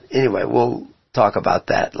 But anyway, we'll talk about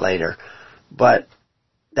that later. But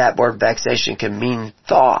that word vexation can mean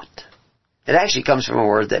thought. It actually comes from a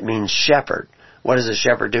word that means shepherd. What does a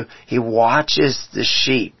shepherd do? He watches the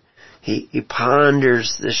sheep. He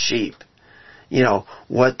ponders the sheep. You know,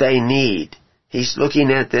 what they need. He's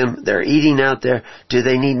looking at them. They're eating out there. Do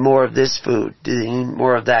they need more of this food? Do they need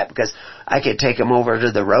more of that? Because I could take them over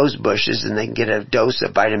to the rose bushes and they can get a dose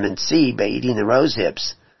of vitamin C by eating the rose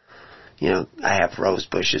hips. You know, I have rose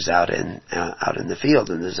bushes out in the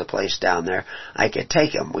field, and there's a place down there I could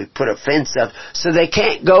take them. We put a fence up so they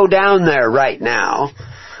can't go down there right now.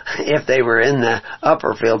 If they were in the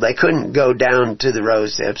upper field, they couldn't go down to the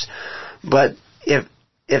rose hips. But if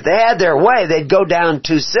they had their way, they'd go down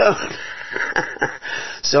too soon.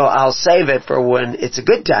 So I'll save it for when it's a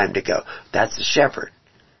good time to go. That's the shepherd.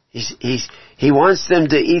 He wants them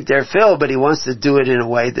to eat their fill, but he wants to do it in a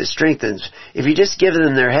way that strengthens. If you just give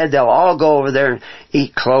them their head, they'll all go over there and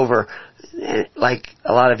eat clover, like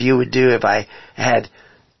a lot of you would do if I had,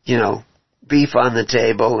 beef on the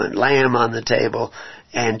table and lamb on the table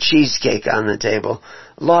and cheesecake on the table.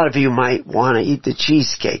 A lot of you might want to eat the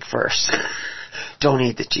cheesecake first. Don't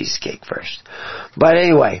eat the cheesecake first. But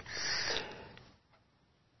anyway,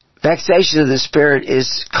 vexation of the spirit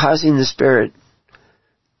is causing the spirit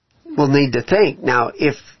will need to think. Now,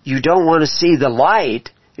 if you don't want to see the light,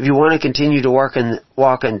 if you want to continue to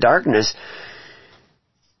walk in darkness,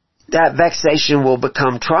 that vexation will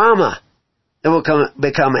become trauma. It will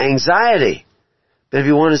become anxiety. But if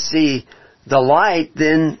you want to see the light,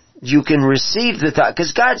 then you can receive the thought.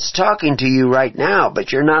 Because God's talking to you right now,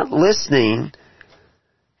 but you're not listening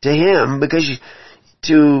to Him, because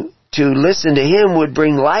to listen to Him would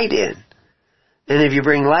bring light in. And if you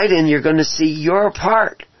bring light in, you're going to see your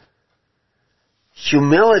part.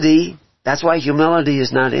 Humility, that's why humility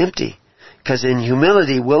is not empty. Because in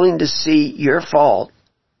humility, willing to see your fault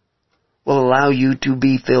will allow you to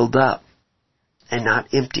be filled up and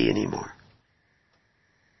not empty anymore.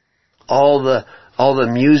 All the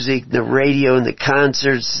music, the radio, and the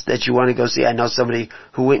concerts that you want to go see. I know somebody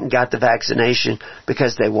who went and got the vaccination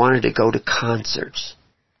because they wanted to go to concerts.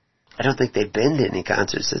 I don't think they've been to any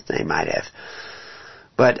concerts that they might have.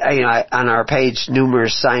 But, on our page,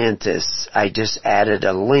 Numerous Scientists, I just added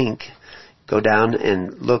a link. Go down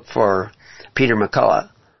and look for Peter McCullough.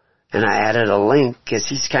 And I added a link because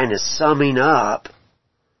he's kind of summing up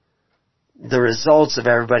the results of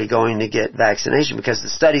everybody going to get vaccination, because the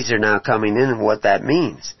studies are now coming in and what that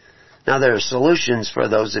means. Now, there are solutions for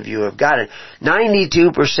those of you who have got it.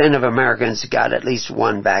 92% of Americans got at least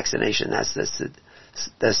one vaccination. That's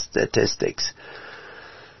the statistics.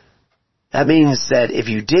 That means that if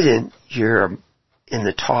you didn't, you're in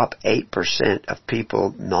the top 8% of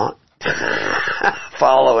people not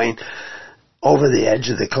following over the edge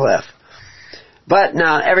of the cliff. But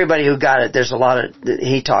now, everybody who got it, there's a lot of,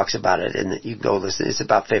 he talks about it, and you can go listen. It's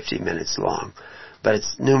about 50 minutes long. But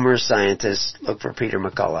it's Numerous Scientists. Look for Peter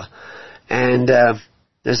McCullough. And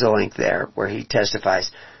there's a link there where he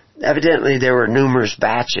testifies. Evidently, there were numerous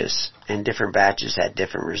batches, and different batches had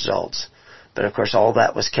different results. But, of course, all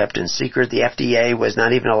that was kept in secret. The FDA was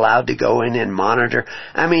not even allowed to go in and monitor.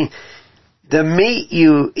 I mean, the meat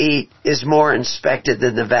you eat is more inspected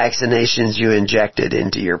than the vaccinations you injected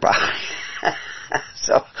into your body.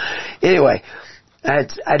 So, anyway,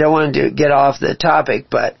 I don't want to get off the topic,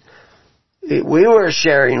 but we were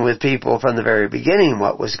sharing with people from the very beginning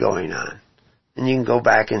what was going on. And you can go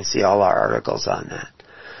back and see all our articles on that.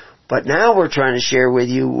 But now we're trying to share with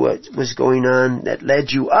you what was going on that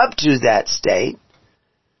led you up to that state,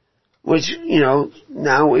 which,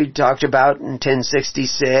 now we talked about in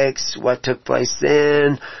 1066, what took place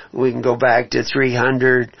then. We can go back to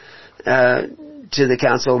 300, to the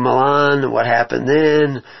Council of Milan, what happened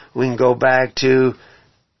then. We'll go back to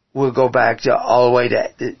all the way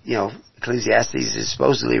to, Ecclesiastes is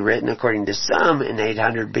supposedly written, according to some, in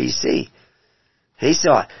 800 BC. He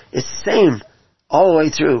saw it. It's the same all the way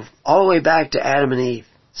through, all the way back to Adam and Eve.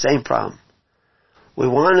 Same problem. We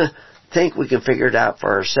want to think we can figure it out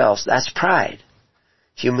for ourselves. That's pride.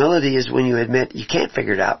 Humility is when you admit you can't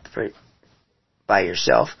figure it out by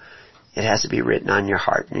yourself. It has to be written on your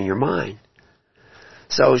heart and your mind.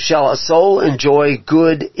 So, shall a soul enjoy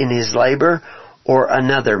good in his labor, or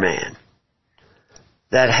another man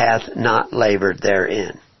that hath not labored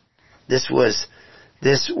therein? This was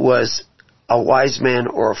a wise man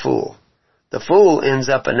or a fool. The fool ends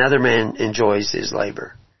up, another man enjoys his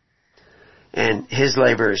labor. And his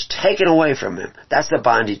labor is taken away from him. That's the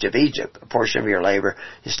bondage of Egypt. A portion of your labor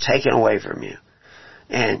is taken away from you.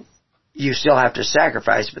 And you still have to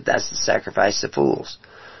sacrifice, but that's the sacrifice of fools.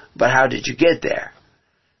 But how did you get there?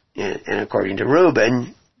 And according to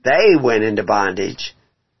Reuben, they went into bondage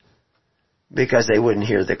because they wouldn't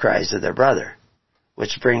hear the cries of their brother.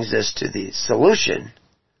 Which brings us to the solution.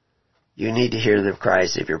 You need to hear the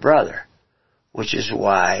cries of your brother. Which is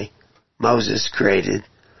why Moses created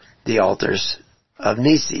the altars of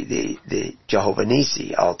Nissi, the Jehovah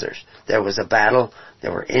Nissi altars. There was a battle,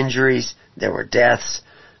 there were injuries, there were deaths,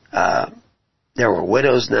 there were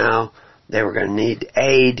widows now. They were going to need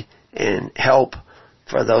aid and help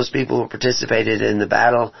for those people who participated in the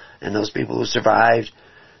battle and those people who survived.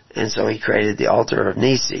 And so he created the altar of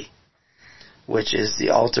Nissi, which is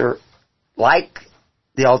the altar like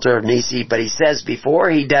the altar of Nissi. But he says before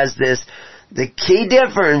he does this, the key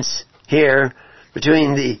difference here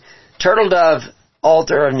between the turtle dove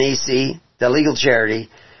altar of Nissi, the legal charity,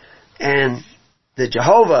 and the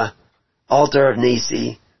Jehovah altar of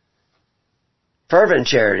Nissi, fervent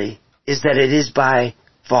charity, is that it is by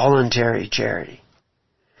voluntary charity.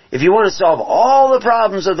 If you want to solve all the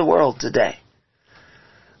problems of the world today,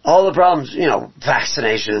 all the problems,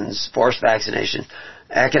 vaccinations, forced vaccination,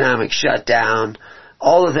 economic shutdown,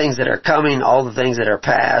 all the things that are coming, all the things that are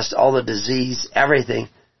past, all the disease, everything,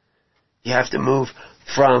 you have to move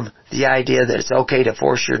from the idea that it's okay to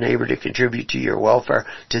force your neighbor to contribute to your welfare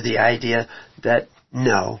to the idea that,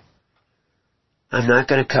 no, I'm not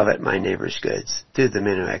going to covet my neighbor's goods through the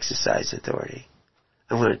men who exercise authority.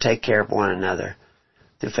 I'm going to take care of one another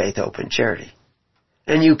through faith, hope, and charity.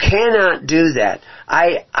 And you cannot do that.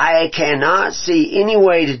 I cannot see any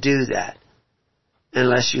way to do that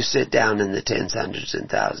unless you sit down in the tens, hundreds, and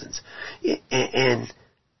thousands and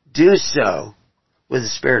do so with the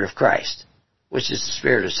Spirit of Christ, which is the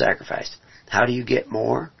Spirit of sacrifice. How do you get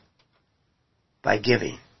more? By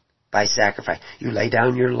giving, by sacrifice. You lay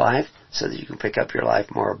down your life so that you can pick up your life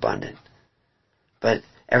more abundant. But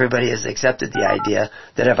everybody has accepted the idea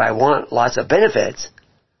that if I want lots of benefits,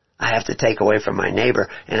 I have to take away from my neighbor,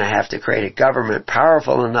 and I have to create a government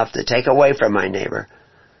powerful enough to take away from my neighbor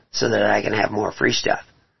so that I can have more free stuff.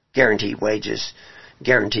 Guaranteed wages,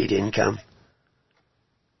 guaranteed income.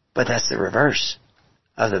 But that's the reverse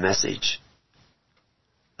of the message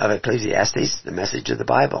of Ecclesiastes, the message of the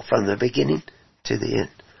Bible from the beginning to the end.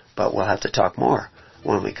 But we'll have to talk more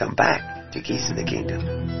when we come back to Keys of the Kingdom.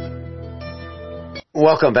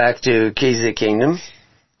 Welcome back to Keys of the Kingdom.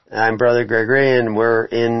 I'm Brother Gregory, and we're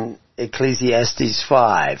in Ecclesiastes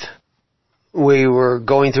 5. We were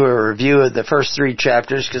going through a review of the first 3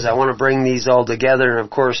 chapters because I want to bring these all together, and of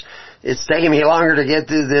course it's taking me longer to get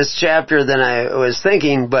through this chapter than I was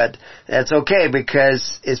thinking, but that's okay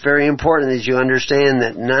because it's very important that you understand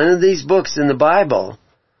that none of these books in the Bible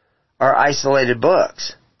are isolated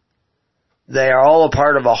books. They are all a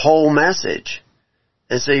part of a whole message.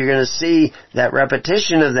 And so you're going to see that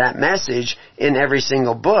repetition of that message in every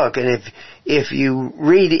single book. And if you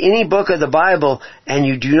read any book of the Bible and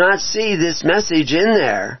you do not see this message in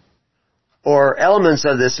there, or elements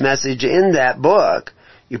of this message in that book,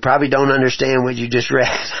 you probably don't understand what you just read.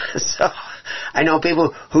 So, I know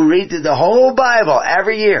people who read through the whole Bible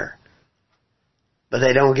every year, but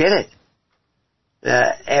they don't get it.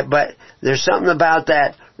 But there's something about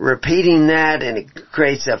that, repeating that, and it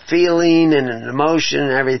creates a feeling and an emotion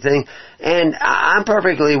and everything. And I'm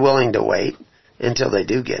perfectly willing to wait until they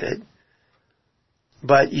do get it.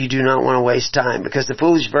 But you do not want to waste time, because the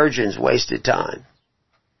foolish virgins wasted time.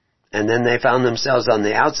 And then they found themselves on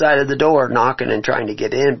the outside of the door knocking and trying to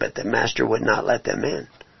get in, but the master would not let them in.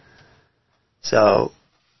 So,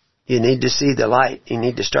 you need to see the light. You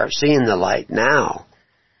need to start seeing the light now.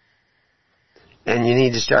 And you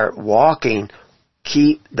need to start walking.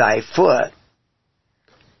 Keep thy foot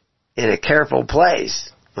in a careful place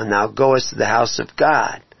when thou goest to the house of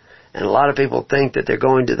God. And a lot of people think that they're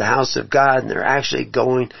going to the house of God, and they're actually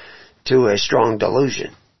going to a strong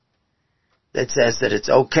delusion that says that it's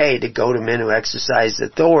okay to go to men who exercise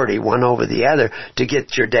authority one over the other to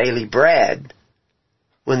get your daily bread,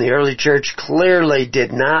 when the early church clearly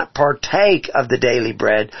did not partake of the daily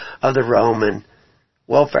bread of the Roman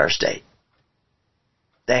welfare state.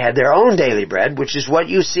 They had their own daily bread, which is what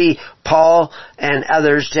you see Paul and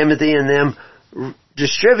others, Timothy and them,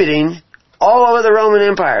 distributing all over the Roman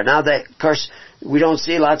Empire. Now that, of course, we don't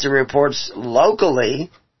see lots of reports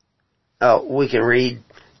locally. We can read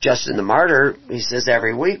Justin the Martyr. He says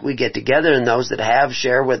every week we get together, and those that have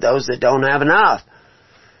share with those that don't have enough.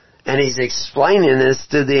 And he's explaining this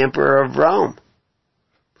to the Emperor of Rome,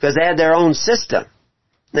 because they had their own system.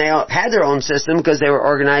 They had their own system because they were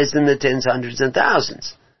organized in the tens, hundreds, and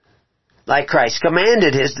thousands, like Christ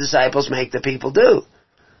commanded his disciples make the people do.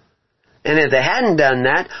 And if they hadn't done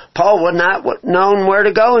that, Paul would not have known where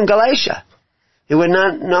to go in Galatia. He would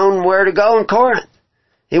not have known where to go in Corinth.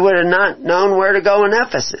 He would have not known where to go in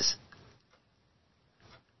Ephesus.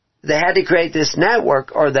 They had to create this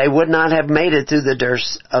network, or they would not have made it through the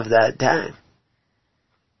dearths of that time.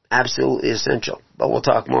 Absolutely essential. But we'll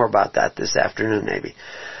talk more about that this afternoon, maybe.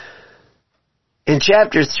 In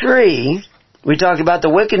chapter 3, we talked about the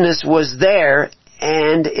wickedness was there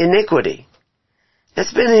and iniquity.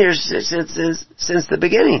 It's been here since the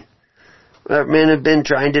beginning. Men have been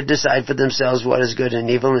trying to decide for themselves what is good and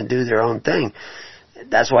evil and do their own thing.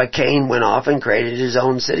 That's why Cain went off and created his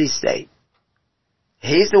own city-state.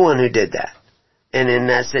 He's the one who did that. And in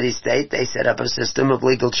that city-state, they set up a system of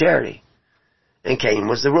legal charity. And Cain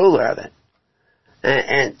was the ruler of it.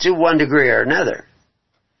 And to one degree or another.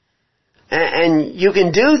 And you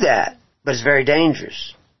can do that, but it's very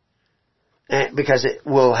dangerous. Because it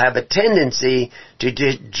will have a tendency to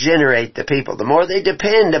degenerate the people. The more they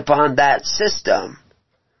depend upon that system,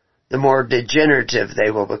 the more degenerative they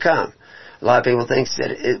will become. A lot of people think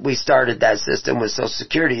that we started that system with Social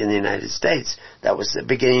Security in the United States. That was the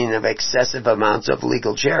beginning of excessive amounts of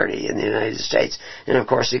legal charity in the United States. And of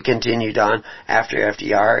course it continued on after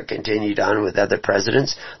FDR. It continued on with other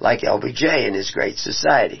presidents like LBJ and his Great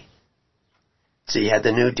Society. So you had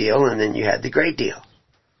the New Deal, and then you had the Great Deal,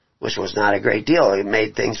 which was not a great deal. It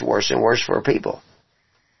made things worse and worse for people.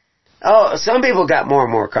 Oh, some people got more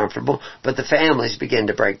and more comfortable, but the families began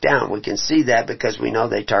to break down. We can see that because we know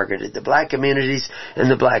they targeted the black communities, and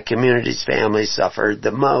the black communities' families suffered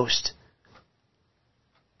the most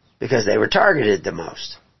because they were targeted the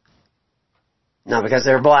most. Not because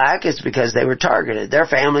they're black, it's because they were targeted. Their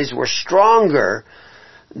families were stronger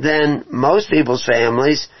than most people's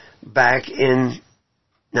families back in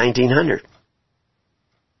 1900.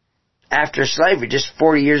 After slavery, just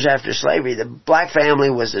 40 years after slavery, the black family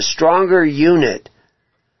was a stronger unit.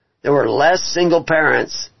 There were less single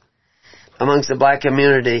parents amongst the black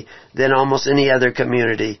community than almost any other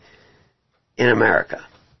community in America.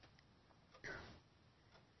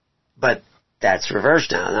 But that's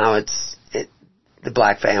reversed now. Now the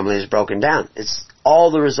black family is broken down. It's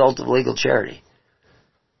all the result of legal charity.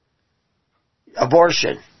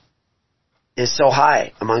 Abortion is so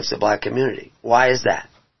high amongst the black community. Why is that?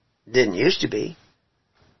 It didn't used to be,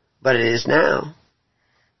 but it is now.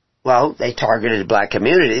 Well, they targeted black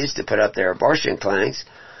communities to put up their abortion clinics.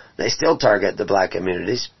 They still target the black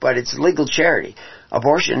communities, but it's legal charity.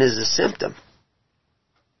 Abortion is a symptom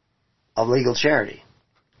of legal charity.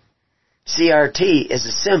 CRT is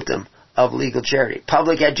a symptom of legal charity.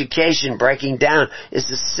 Public education breaking down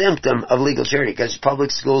is a symptom of legal charity, because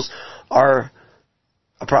public schools are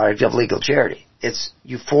a product of legal charity. It's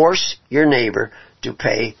you force your neighbor to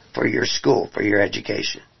pay for your school, for your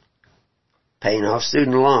education. Paying off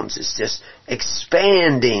student loans. It's just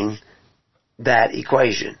expanding that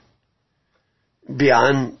equation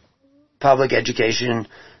beyond public education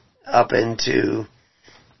up into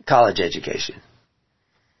college education.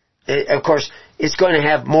 Of course, it's going to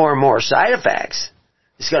have more and more side effects.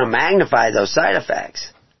 It's going to magnify those side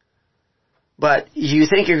effects. But you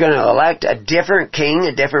think you're going to elect a different king,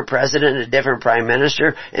 a different president, a different prime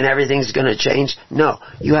minister, and everything's going to change? No.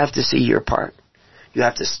 You have to see your part. You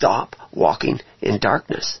have to stop walking in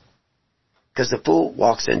darkness. Because the fool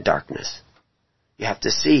walks in darkness. You have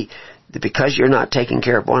to see that because you're not taking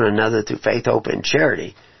care of one another through faith, hope, and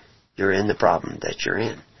charity, you're in the problem that you're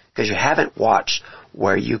in. Because you haven't watched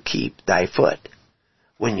where you keep thy foot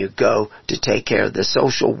when you go to take care of the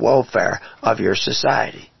social welfare of your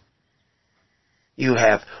society. You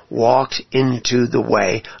have walked into the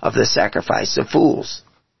way of the sacrifice of fools.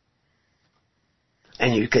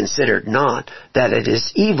 And you considered not that it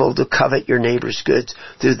is evil to covet your neighbor's goods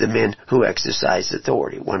through the men who exercise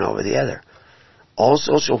authority, one over the other. All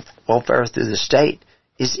social welfare through the state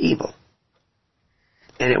is evil.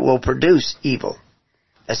 And it will produce evil,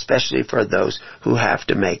 especially for those who have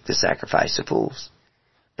to make the sacrifice of fools.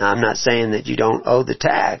 Now, I'm not saying that you don't owe the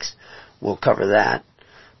tax. We'll cover that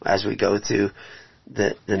as we go through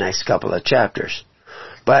the next couple of chapters.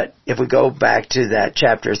 But if we go back to that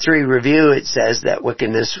chapter 3 review, it says that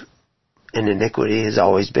wickedness and iniquity has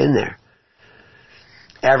always been there.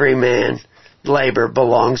 Every man's labor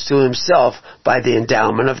belongs to himself by the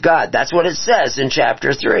endowment of God. That's what it says in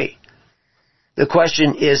chapter 3. The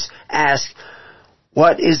question is asked,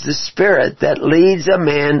 what is the spirit that leads a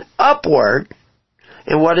man upward,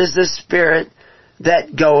 and what is the spirit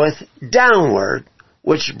that goeth downward,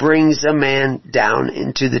 which brings a man down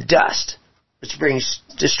into the dust, which brings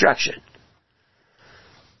destruction?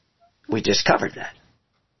 We just covered that.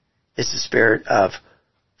 It's the spirit of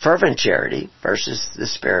fervent charity versus the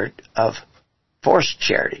spirit of forced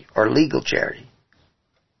charity or legal charity.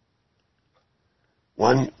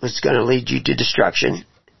 One was going to lead you to destruction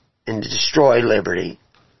and to destroy liberty,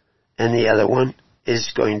 and the other one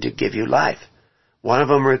is going to give you life. One of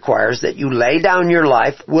them requires that you lay down your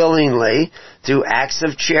life willingly through acts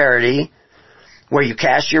of charity, where you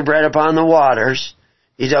cast your bread upon the waters.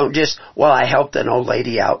 You don't just, well, I helped an old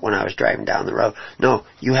lady out when I was driving down the road. No,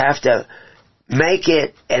 you have to make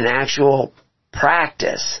it an actual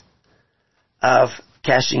practice of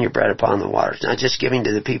casting your bread upon the waters, not just giving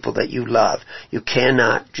to the people that you love. You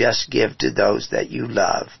cannot just give to those that you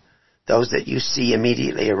love, those that you see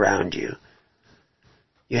immediately around you.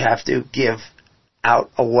 You have to give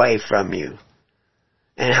out away from you.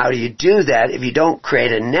 And how do you do that if you don't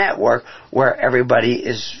create a network where everybody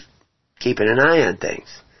is keeping an eye on things?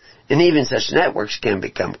 And even such networks can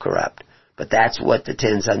become corrupt. But that's what the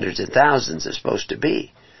tens, hundreds, and thousands are supposed to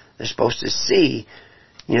be. They're supposed to see,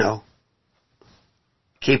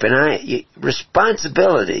 keep an eye.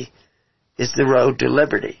 Responsibility is the road to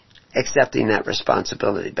liberty. Accepting that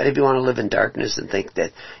responsibility. But if you want to live in darkness and think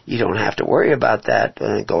that you don't have to worry about that,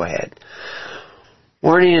 go ahead.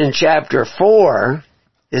 Warning in chapter 4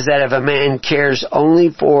 is that if a man cares only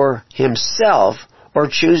for himself or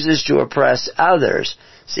chooses to oppress others,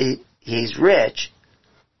 see, he's rich,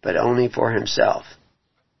 but only for himself.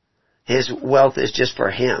 His wealth is just for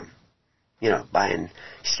him. He's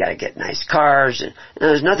got to get nice cars, and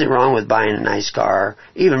there's nothing wrong with buying a nice car,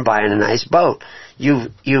 even buying a nice boat.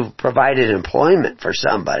 You've provided employment for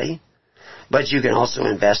somebody, but you can also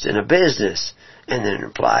invest in a business and then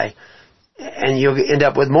apply, and you'll end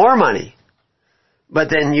up with more money. But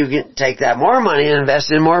then you can take that more money and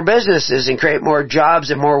invest in more businesses and create more jobs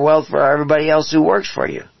and more wealth for everybody else who works for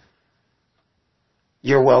you.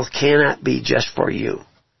 Your wealth cannot be just for you.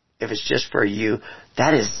 If it's just for you,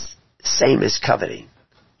 that is same as coveting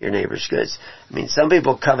your neighbor's goods. Some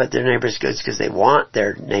people covet their neighbor's goods because they want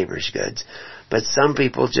their neighbor's goods, but some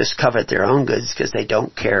people just covet their own goods because they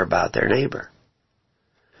don't care about their neighbor.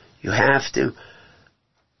 You have to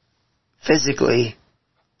physically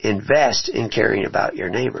invest in caring about your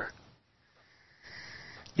neighbor.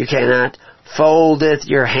 You cannot foldeth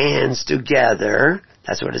your hands together,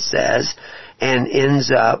 that's what it says, and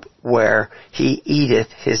ends up where he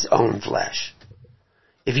eateth his own flesh.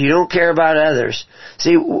 If you don't care about others,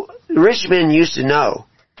 see, rich men used to know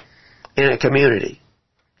in a community,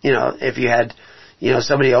 if you had,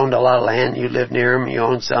 somebody owned a lot of land, you lived near him, you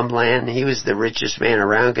owned some land, he was the richest man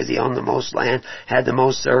around because he owned the most land, had the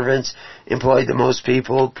most servants, employed the most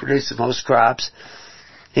people, produced the most crops.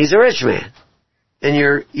 He's a rich man.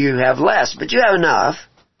 And you have less, but you have enough.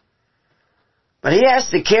 But he has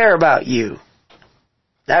to care about you.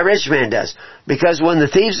 That rich man does. Because when the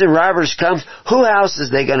thieves and robbers come, whose house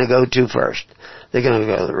is they going to go to first? They're going to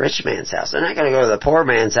go to the rich man's house. They're not going to go to the poor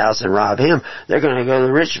man's house and rob him. They're going to go to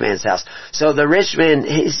the rich man's house. So the rich man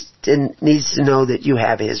needs to know that you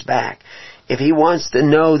have his back. If he wants to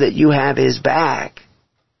know that you have his back,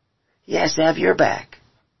 he has to have your back.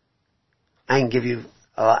 I can give you,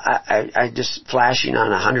 I just flashing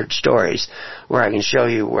on 100 stories where I can show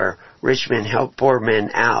you where rich men helped poor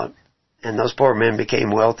men out. And those poor men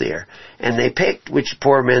became wealthier. And they picked which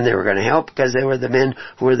poor men they were going to help because they were the men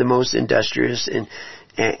who were the most industrious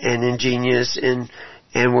and ingenious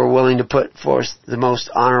and were willing to put forth the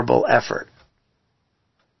most honorable effort.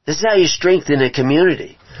 This is how you strengthen a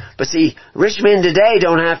community. But see, rich men today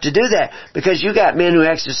don't have to do that because you got men who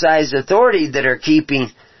exercise authority that are keeping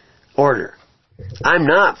order. I'm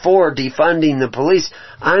not for defunding the police.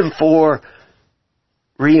 I'm for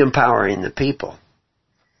re-empowering the people.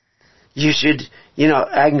 You should,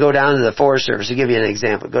 I can go down to the Forest Service. To give you an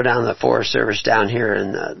example, go down to the Forest Service down here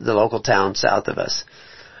in the local town south of us.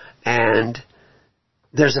 And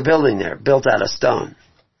there's a building there built out of stone.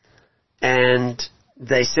 And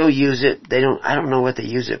they still use it. I don't know what they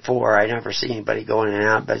use it for. I never see anybody go in and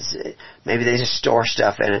out, but maybe they just store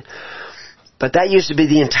stuff in it. But that used to be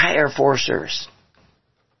the entire Forest Service.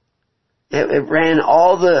 It ran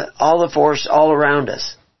all the forests all around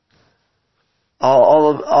us.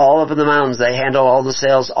 All up in the mountains, they handle all the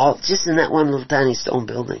sales, all just in that one little tiny stone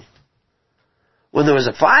building. When there was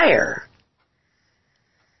a fire,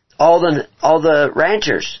 all the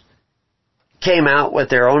ranchers came out with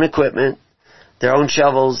their own equipment, their own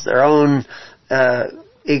shovels, their own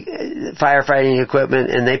firefighting equipment,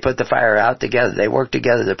 and they put the fire out together. They worked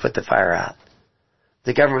together to put the fire out.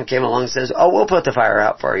 The government came along and says, we'll put the fire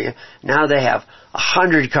out for you. Now they have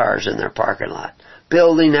 100 cars in their parking lot.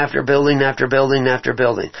 Building after building after building after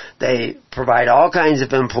building. They provide all kinds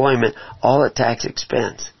of employment, all at tax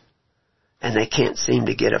expense. And they can't seem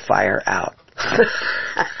to get a fire out.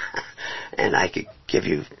 And I could give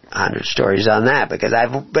you 100 stories on that because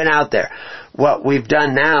I've been out there. What we've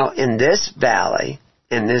done now in this valley,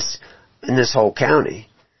 in this whole county,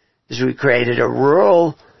 is we created a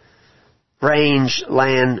rural range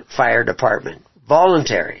land fire department.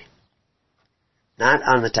 Voluntary. Not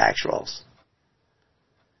on the tax rolls.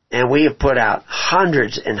 And we have put out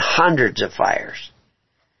hundreds and hundreds of fires.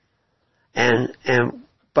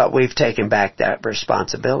 But we've taken back that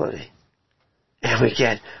responsibility. And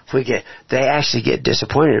they actually get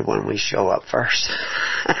disappointed when we show up first.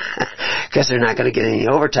 Because they're not going to get any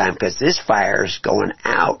overtime because this fire is going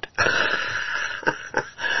out.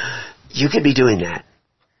 You could be doing that.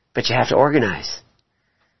 But you have to organize.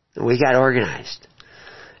 We got organized.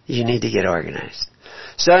 You need to get organized.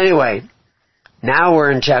 So anyway, now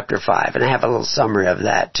we're in chapter 5, and I have a little summary of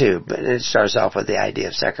that too, but it starts off with the idea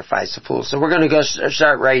of sacrifice of fools. So we're going to go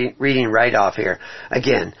start reading right off here.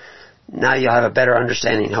 Again, now you'll have a better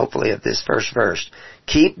understanding, hopefully, of this first verse.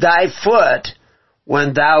 Keep thy foot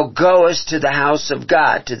when thou goest to the house of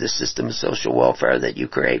God, to the system of social welfare that you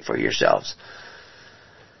create for yourselves.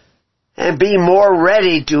 And be more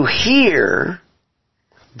ready to hear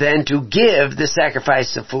than to give the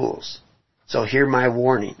sacrifice of fools. So hear my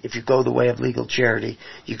warning. If you go the way of legal charity,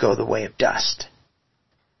 you go the way of dust.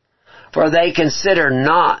 For they consider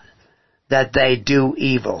not that they do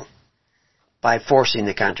evil by forcing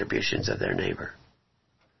the contributions of their neighbor.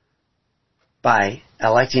 By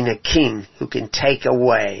electing a king who can take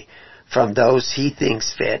away from those he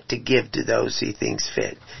thinks fit to give to those he thinks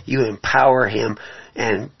fit. You empower him,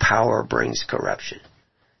 and power brings corruption.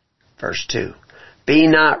 Verse 2. Be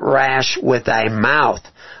not rash with thy mouth.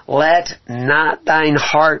 Let not thine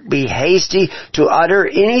heart be hasty to utter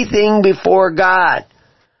anything before God.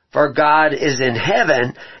 For God is in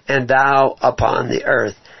heaven, and thou upon the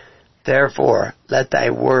earth. Therefore, let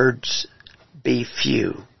thy words be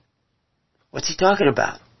few. What's he talking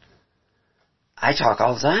about? I talk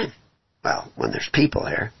all the time. Well, when there's people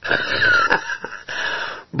here.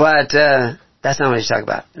 But that's not what he's talking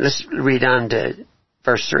about. Let's read on to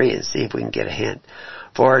verse 3 and see if we can get a hint.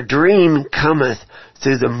 For a dream cometh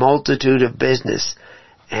through the multitude of business,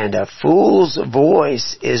 And a fool's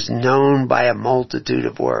voice is known by a multitude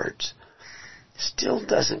of words. Still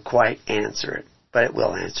doesn't quite answer it, but it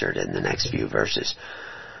will answer it in the next few verses.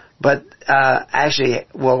 But actually,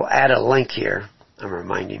 we'll add a link here. I'm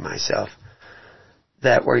reminding myself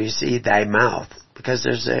that where you see thy mouth, because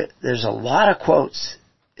there's a lot of quotes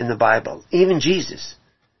in the Bible. Even Jesus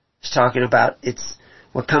is talking about it's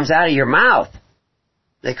what comes out of your mouth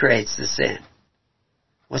that creates the sin.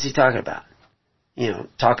 What's he talking about?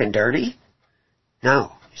 Talking dirty?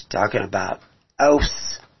 No, he's talking about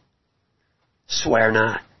oaths. Swear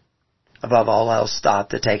not. Above all else, stop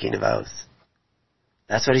the taking of oaths.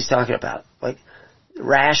 That's what he's talking about. Like,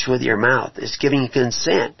 rash with your mouth is giving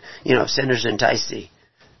consent. If sinners entice thee,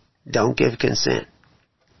 don't give consent.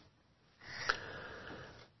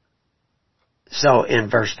 So in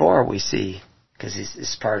verse 4 we see, because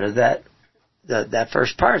it's part of that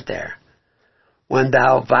first part there. When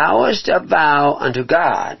thou vowest a vow unto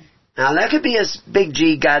God, now that could be a big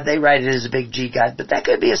G God, they write it as a big G God, but that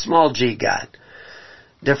could be a small G God.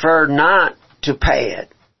 Defer not to pay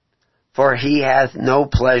it, for he hath no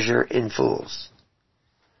pleasure in fools.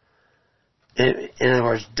 In other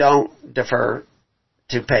words, don't defer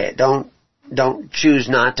to pay it. Don't choose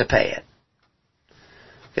not to pay it,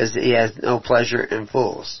 because he has no pleasure in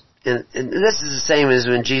fools. And this is the same as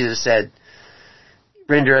when Jesus said,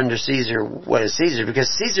 render unto Caesar what is Caesar, because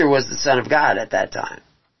Caesar was the Son of God at that time.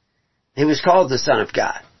 He was called the Son of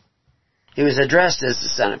God. He was addressed as the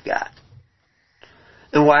Son of God.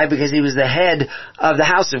 And why? Because he was the head of the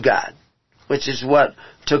house of God, which is what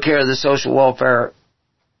took care of the social welfare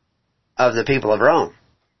of the people of Rome,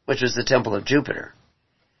 which was the temple of Jupiter.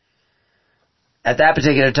 At that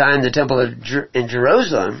particular time, the temple in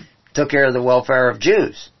Jerusalem took care of the welfare of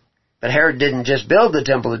Jews. But Herod didn't just build the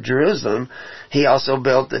temple of Jerusalem, he also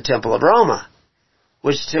built the temple of Roma,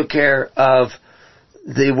 which took care of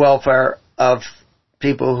the welfare of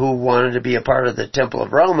people who wanted to be a part of the temple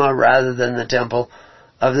of Roma rather than the temple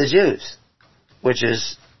of the Jews, which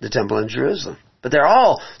is the temple in Jerusalem. But they're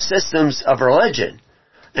all systems of religion.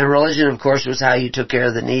 And religion, of course, was how you took care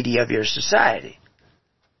of the needy of your society.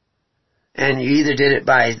 And you either did it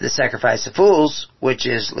by the sacrifice of fools, which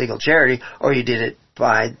is legal charity, or you did it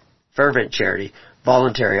by fervent charity,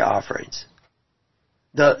 voluntary offerings.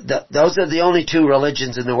 Those are the only two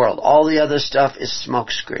religions in the world. All the other stuff is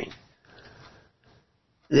smokescreen.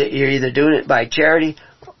 You're either doing it by charity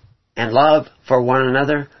and love for one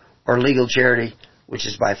another, or legal charity, which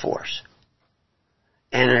is by force.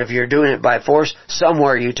 And if you're doing it by force,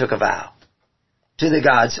 somewhere you took a vow to the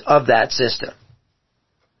gods of that system.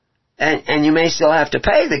 And you may still have to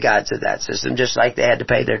pay the gods of that system, just like they had to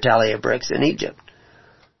pay their tally of bricks in Egypt.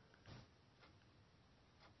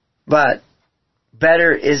 But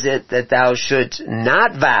better is it that thou shouldst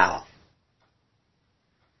not vow.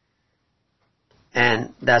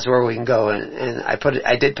 And that's where we can go, and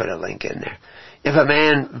I did put a link in there. If a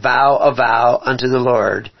man vow a vow unto the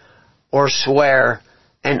Lord, or swear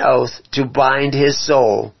an oath to bind his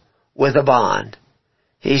soul with a bond,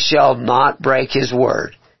 he shall not break his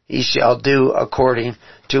word. He shall do according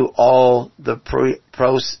to all that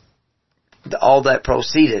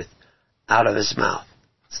proceedeth out of his mouth.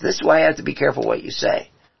 So this is why you have to be careful what you say,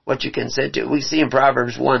 what you consent to. We see in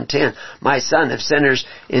Proverbs 1:10, my son, if sinners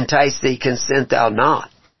entice thee, consent thou not.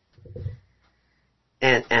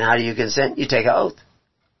 And how do you consent? You take an oath.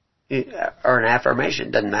 Or an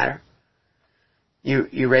affirmation, doesn't matter.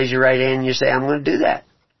 You raise your right hand and you say, I'm going to do that.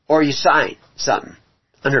 Or you sign something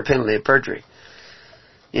under penalty of perjury.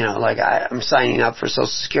 Like I'm signing up for Social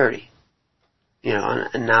Security.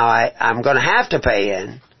 And now I'm going to have to pay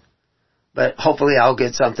in, but hopefully I'll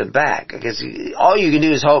get something back. Because all you can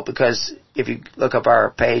do is hope, because if you look up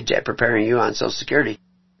our page at Preparing You on Social Security,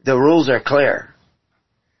 the rules are clear.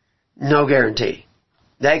 No guarantee.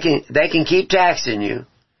 They can keep taxing you.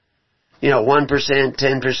 1%,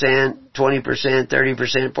 10%, 20%,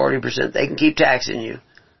 30%, 40%. They can keep taxing you.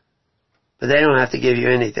 But they don't have to give you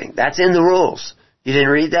anything. That's in the rules. You didn't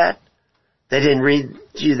read that? They didn't read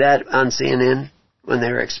you that on CNN when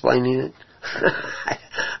they were explaining it?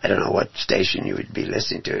 I don't know what station you would be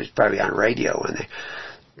listening to. It's probably on radio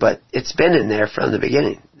but it's been in there from the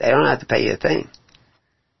beginning. They don't have to pay you a thing.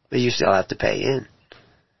 But you still have to pay in.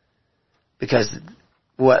 Because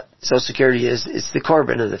what Social Security is, it's the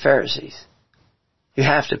Corbin of the Pharisees. You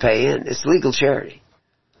have to pay in. It's legal charity.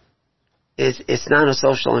 It's not a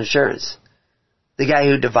social insurance. The guy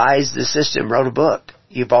who devised the system wrote a book.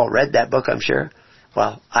 You've all read that book, I'm sure.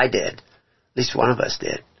 Well, I did. At least one of us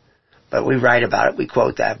did. But we write about it. We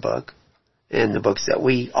quote that book in the books that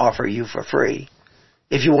we offer you for free.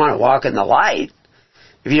 If you want to walk in the light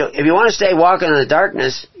If you want to stay walking in the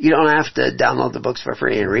darkness, you don't have to download the books for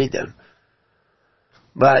free and read them.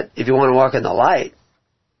 But if you want to walk in the light,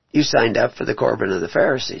 you signed up for the Corbin of the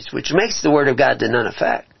Pharisees, which makes the Word of God to none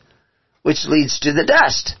effect, which leads to the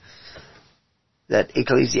dust that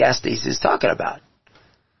Ecclesiastes is talking about.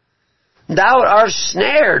 Thou art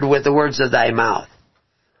snared with the words of thy mouth.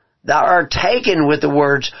 Thou art taken with the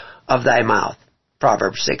words of thy mouth.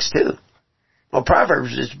 Proverbs 6:2. Well,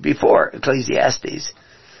 Proverbs is before Ecclesiastes.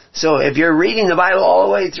 So if you're reading the Bible all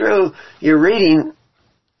the way through, you're reading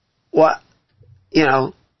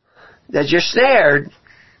that you're snared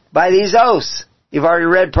by these oaths. You've already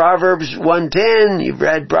read Proverbs 1:10, you've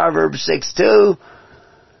read Proverbs 6:2,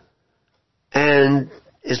 and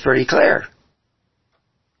it's pretty clear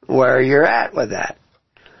where you're at with that.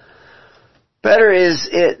 Better is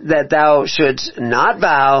it that thou shouldst not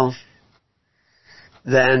vow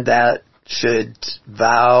than that shouldst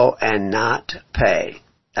vow and not pay.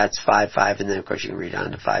 That's 5:5, and then of course you can read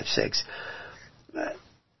on to 5:6.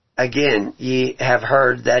 Again, ye have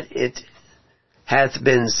heard that it hath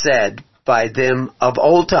been said by them of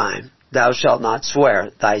old time, thou shalt not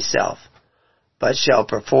swear thyself, but shalt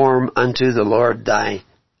perform unto the Lord thy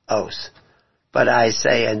oath. But I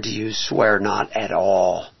say unto you, swear not at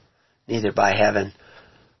all, neither by heaven,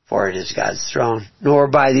 for it is God's throne, nor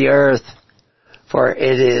by the earth, for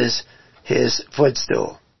it is his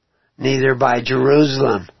footstool, neither by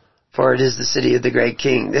Jerusalem, for it is the city of the great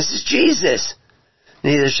king. This is Jesus.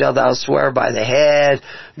 Neither shalt thou swear by the head,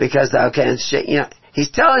 because thou canst shake. He's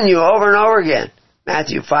telling you over and over again.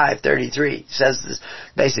 Matthew 5:33 says this,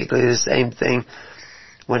 basically the same thing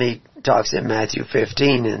when he talks in Matthew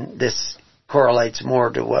 15, and this correlates more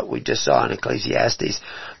to what we just saw in Ecclesiastes.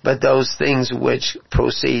 But those things which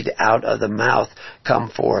proceed out of the mouth come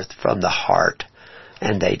forth from the heart,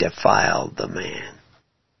 and they defile the man.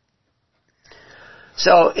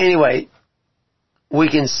 So anyway, we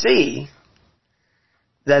can see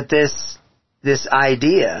that this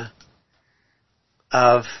idea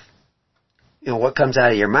of what comes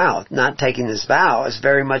out of your mouth, not taking this vow, is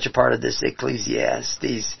very much a part of this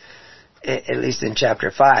Ecclesiastes, at least in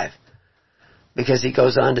chapter 5. Because he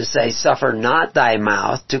goes on to say, suffer not thy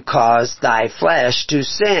mouth to cause thy flesh to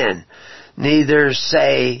sin, neither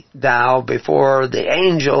say thou before the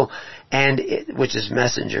angel, which is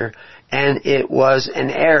messenger, and it was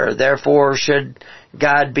an error. Therefore should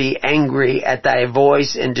God be angry at thy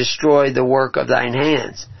voice and destroy the work of thine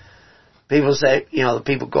hands. People say, the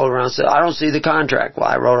people go around and say, I don't see the contract. Well,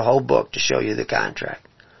 I wrote a whole book to show you the contract.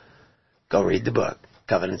 Go read the book,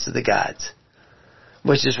 Covenants of the Gods.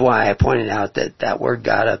 Which is why I pointed out that word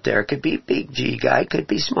God up there could be big G God, could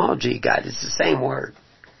be small G God. It's the same word.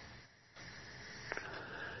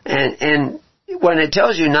 And when it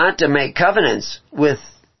tells you not to make covenants with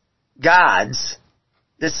gods,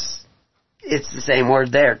 it's the same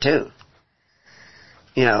word there too.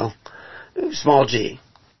 Small G.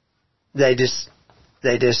 They just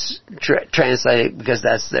translate it because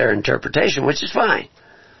that's their interpretation, which is fine.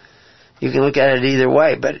 You can look at it either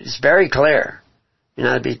way, but it's very clear. You're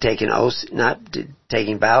not to be taking oaths, not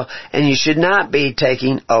taking vows, and you should not be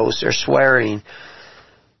taking oaths or swearing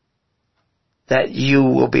that you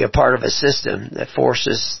will be a part of a system that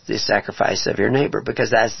forces the sacrifice of your neighbor,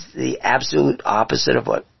 because that's the absolute opposite of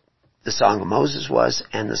what the Song of Moses was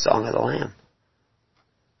and the Song of the Lamb,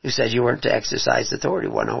 who said you weren't to exercise authority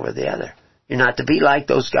one over the other. You're not to be like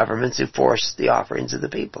those governments who force the offerings of the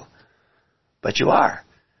people. But you are.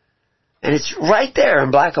 And it's right there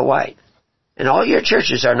in black and white. And all your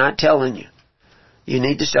churches are not telling you. You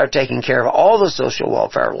need to start taking care of all the social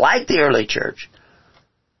welfare like the early church,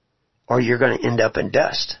 or you're going to end up in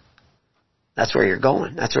dust. That's where you're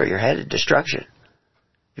going. That's where you're headed, destruction.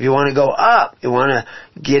 If you want to go up, you want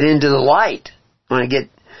to get into the light, you want to get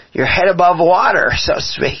your head above water, so to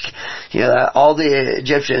speak. All the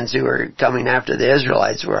Egyptians who were coming after the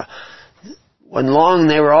Israelites wasn't long,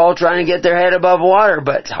 they were all trying to get their head above water,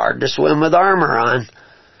 but it's hard to swim with armor on.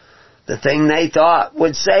 The thing they thought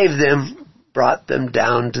would save them brought them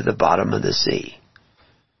down to the bottom of the sea.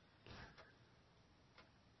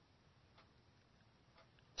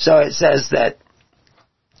 So it says that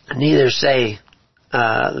neither say,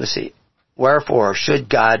 wherefore should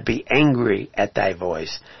God be angry at thy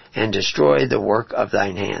voice and destroy the work of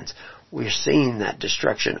thine hands. We're seeing that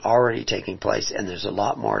destruction already taking place, and there's a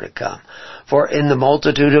lot more to come. For in the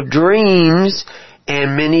multitude of dreams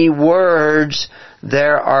and many words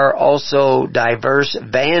there are also diverse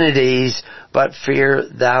vanities, but fear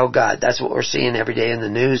thou God. That's what we're seeing every day in the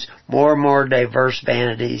news. More and more diverse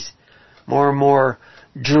vanities. More and more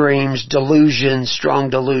dreams, delusions,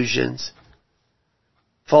 strong delusions,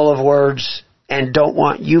 full of words and don't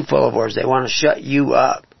want you full of words. They want to shut you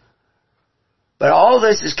up. But all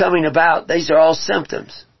this is coming about, these are all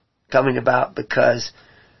symptoms coming about because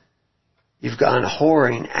you've gone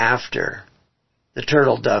whoring after the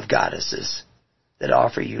turtle dove goddesses that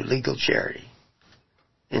offer you legal charity,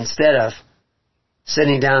 instead of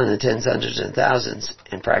sitting down in the tens, hundreds, and thousands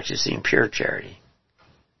and practicing pure charity,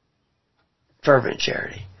 fervent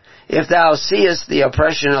charity. If thou seest the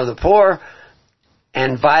oppression of the poor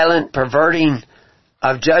and violent perverting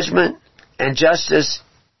of judgment and justice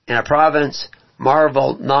in a province,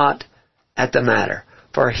 marvel not at the matter,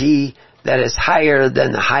 for he that is higher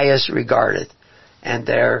than the highest regardeth, and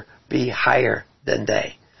there be higher than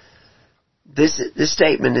they. This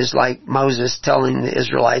statement is like Moses telling the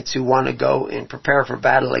Israelites who want to go and prepare for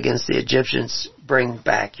battle against the Egyptians, bring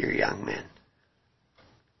back your young men.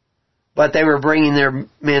 But they were bringing their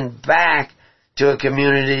men back to a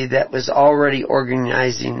community that was already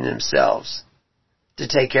organizing themselves to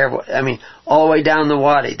take care of all the way down the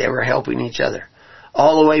Wadi, they were helping each other.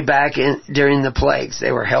 All the way back during the plagues,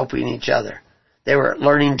 they were helping each other. They were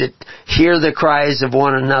learning to hear the cries of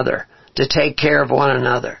one another, to take care of one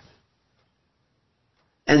another.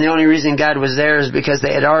 And the only reason God was there is because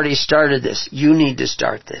they had already started this. You need to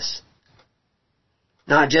start this.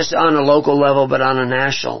 Not just on a local level, but on a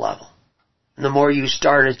national level. And the more you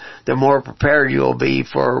start it, the more prepared you will be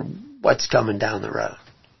for what's coming down the road.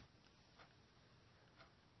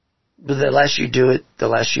 But the less you do it, the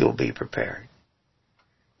less you will be prepared.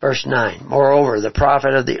 Verse 9, moreover, the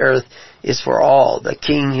profit of the earth is for all. The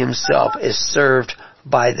king himself is served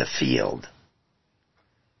by the field.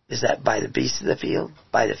 Is that by the beasts of the field?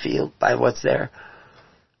 By the field? By what's there?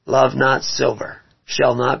 Love not silver,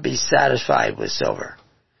 shall not be satisfied with silver.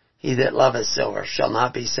 He that loveth silver shall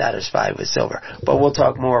not be satisfied with silver. But we'll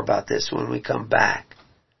talk more about this when we come back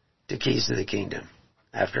to Keys to the Kingdom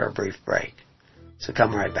after a brief break. So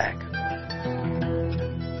come right back.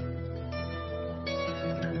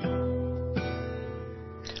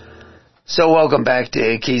 So welcome back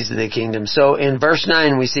to Keys to the Kingdom. So in verse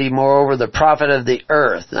 9 we see, moreover, the profit of the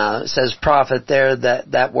earth. Now it says profit there.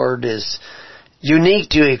 That word is unique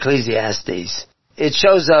to Ecclesiastes. It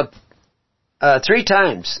shows up 3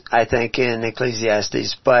 times, I think, in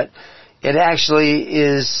Ecclesiastes, but it actually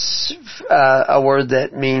is a word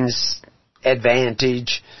that means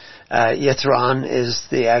advantage. Yithron is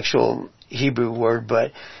the actual Hebrew word,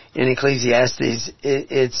 but in Ecclesiastes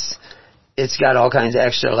it's got all kinds of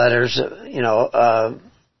extra letters.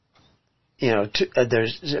 There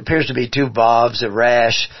appears to be 2 vavs, a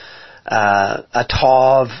resh, a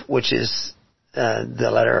tav, which is the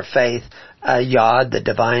letter of faith, a yod, the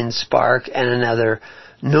divine spark, and another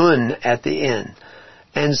nun at the end.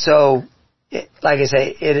 And so, like I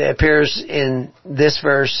say, it appears in this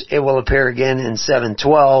verse. It will appear again in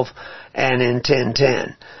 7:12 and in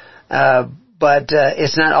 10:10. But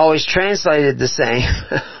it's not always translated the same.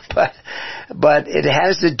 but it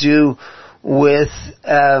has to do with.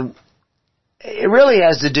 It really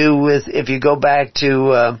has to do with, if you go back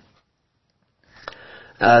to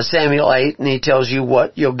Samuel 8, and he tells you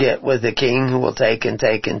what you'll get with the king who will take and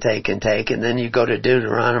take and take and take. And then you go to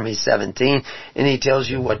Deuteronomy 17, and he tells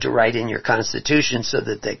you what to write in your constitution so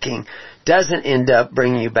that the king doesn't end up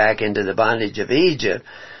bringing you back into the bondage of Egypt.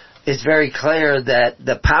 It's very clear that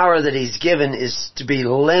the power that he's given is to be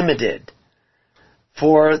limited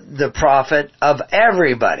for the profit of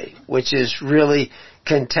everybody, which is really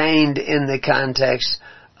contained in the context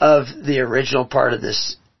of the original part of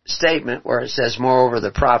this statement where it says, moreover,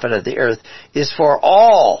 the profit of the earth is for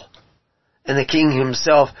all, and the king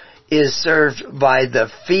himself is served by the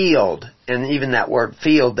field. And even that word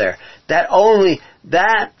field there, that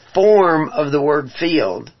form of the word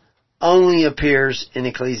field only appears in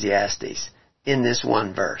Ecclesiastes in this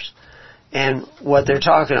one verse. And what they're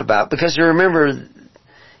talking about, because you remember,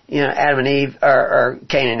 Adam and Eve, or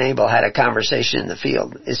Cain and Abel had a conversation in the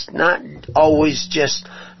field. It's not always just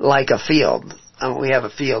like a field. We have a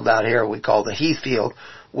field out here we call the heath field,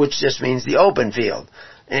 which just means the open field.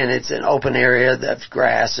 And it's an open area that's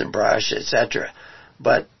grass and brush, etc.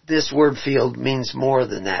 But this word field means more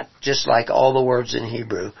than that. Just like all the words in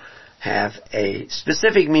Hebrew have a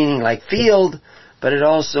specific meaning like field, but it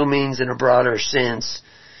also means in a broader sense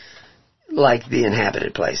like the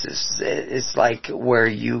inhabited places. It's like where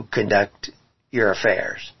you conduct your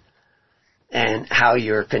affairs and how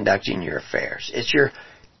you're conducting your affairs. It's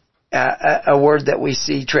a word that we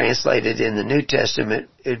see translated in the New Testament.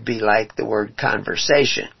 It'd be like the word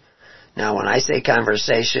conversation. Now, when I say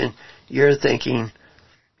conversation, you're thinking,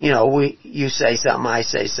 you say something, I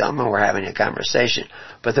say something, and we're having a conversation.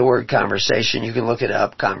 But the word conversation, you can look it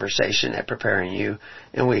up, conversation at Preparing You,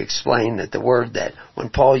 and we explain that the word that when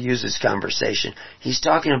Paul uses conversation, he's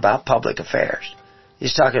talking about public affairs.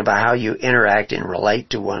 He's talking about how you interact and relate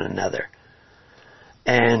to one another.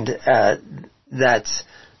 And that's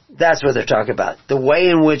what they're talking about. The way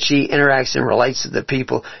in which he interacts and relates to the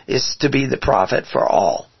people is to be the prophet for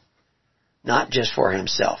all, not just for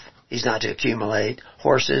himself. He's not to accumulate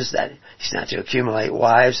horses, he's not to accumulate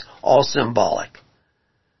wives, all symbolic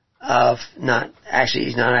of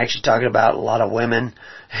he's not actually talking about a lot of women,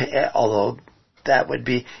 although that would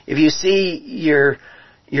be, if you see your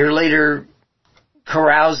leader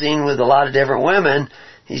carousing with a lot of different women,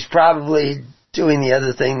 he's probably doing the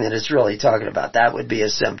other thing that it's really talking about. That would be a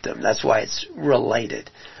symptom. That's why it's related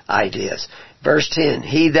ideas. Verse 10,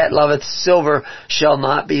 he that loveth silver shall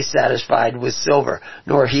not be satisfied with silver,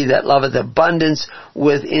 nor he that loveth abundance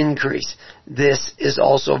with increase. This is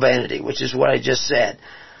also vanity, which is what I just said.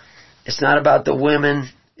 It's not about the women.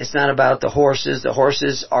 It's not about the horses. The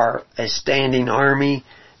horses are a standing army.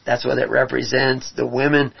 That's what it represents. The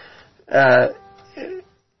women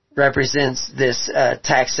represents this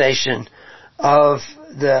taxation of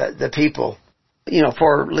the people,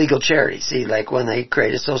 for legal charity. See, like when they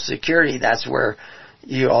create a Social Security, that's where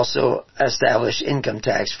you also establish income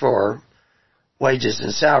tax for wages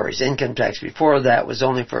and salaries. Income tax before that was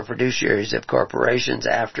only for fiduciaries of corporations.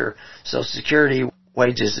 After Social Security,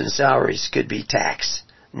 wages and salaries could be taxed.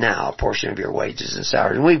 Now, a portion of your wages and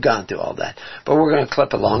salaries. And we've gone through all that. But we're going to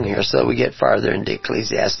clip along here so that we get farther into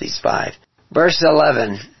Ecclesiastes 5. Verse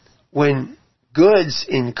 11, when goods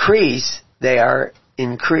increase, they are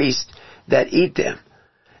increased that eat them.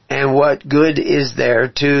 And what good is there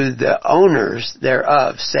to the owners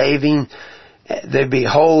thereof, saving the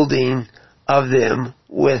beholding of them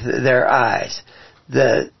with their eyes?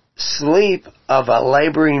 The sleep of a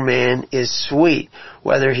laboring man is sweet,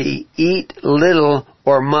 whether he eat little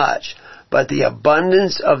or much, but the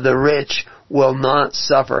abundance of the rich will not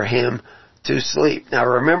suffer him to sleep. Now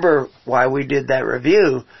remember why we did that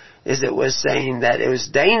review, is it was saying that it was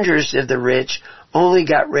dangerous if the rich only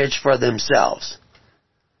got rich for themselves.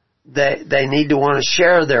 They need to want to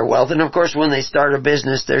share their wealth. And of course, when they start a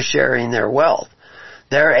business, they're sharing their wealth.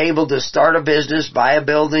 They're able to start a business, buy a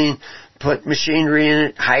building, put machinery in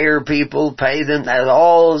it, hire people, pay them. That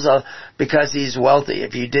all is because he's wealthy.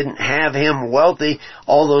 If you didn't have him wealthy,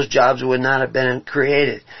 all those jobs would not have been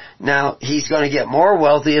created. Now, he's going to get more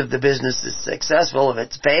wealthy if the business is successful. If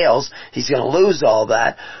it fails, he's going to lose all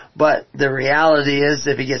that. But the reality is,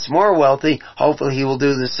 if he gets more wealthy, hopefully he will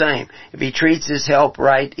do the same. If he treats his help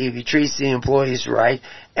right, if he treats the employees right,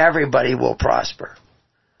 everybody will prosper.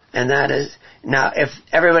 And that is, now if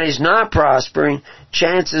everybody's not prospering,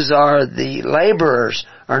 chances are the laborers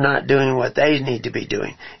are not doing what they need to be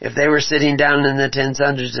doing. If they were sitting down in the tens,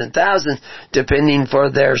 hundreds, and thousands, depending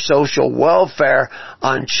for their social welfare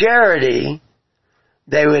on charity,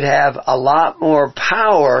 they would have a lot more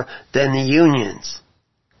power than the unions.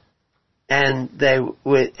 And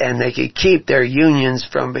they could keep their unions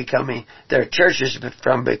from becoming, their churches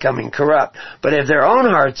from becoming corrupt. But if their own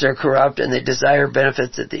hearts are corrupt and they desire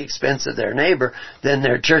benefits at the expense of their neighbor, then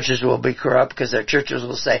their churches will be corrupt, because their churches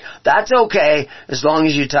will say, that's okay as long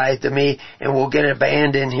as you tithe to me, and we'll get a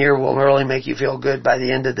band in here, we'll really make you feel good by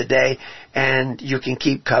the end of the day, and you can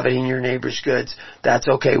keep coveting your neighbor's goods. That's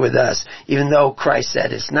okay with us. Even though Christ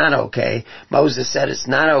said it's not okay, Moses said it's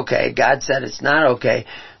not okay, God said it's not okay,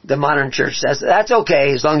 the modern church says that's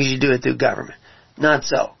okay as long as you do it through government. Not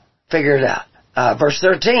so. Figure it out. Verse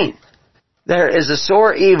 13. There is a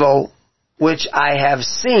sore evil which I have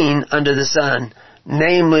seen under the sun,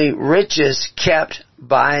 namely riches kept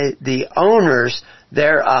by the owners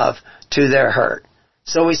thereof to their hurt.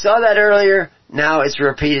 So we saw that earlier. Now it's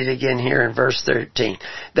repeated again here in verse 13.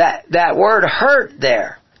 That word hurt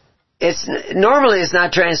there, normally it's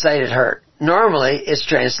not translated hurt. Normally, it's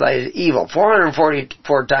translated evil.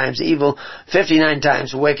 444 times evil, 59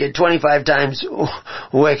 times wicked, 25 times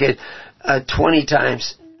wicked, 20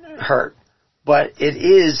 times hurt. But it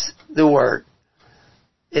is the word.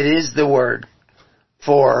 It is the word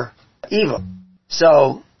for evil.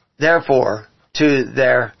 So, therefore, to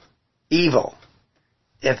their evil,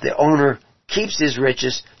 if the owner keeps his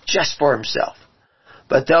riches just for himself.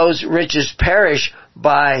 But those riches perish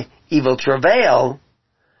by evil travail,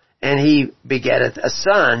 and he begetteth a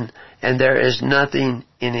son, and there is nothing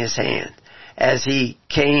in his hand. As he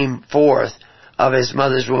came forth of his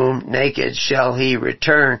mother's womb naked, shall he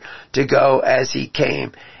return to go as he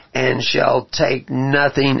came, and shall take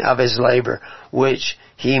nothing of his labor, which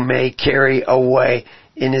he may carry away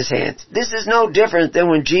in his hands. This is no different than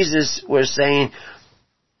when Jesus was saying,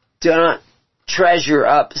 do not treasure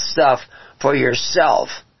up stuff for yourself.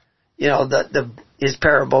 You know, his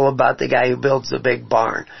parable about the guy who builds the big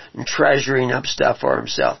barn and treasuring up stuff for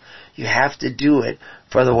himself. You have to do it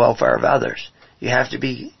for the welfare of others. You have to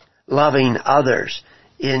be loving others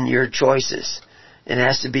in your choices. It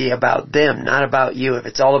has to be about them, not about you. If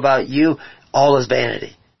it's all about you, all is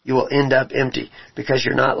vanity. You will end up empty because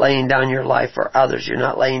you're not laying down your life for others. You're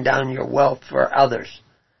not laying down your wealth for others.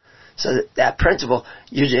 So that principle,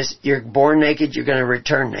 you're born naked, you're going to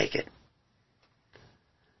return naked.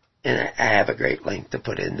 And I have a great link to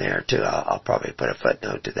put in there too. I'll probably put a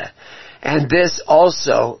footnote to that. And this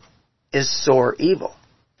also is sore evil.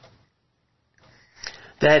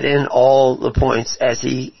 That in all the points as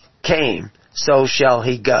he came, so shall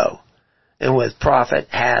he go. And with profit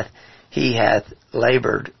he hath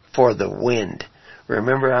labored for the wind.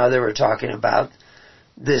 Remember how they were talking about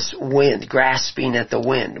this wind, grasping at the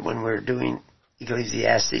wind when we were doing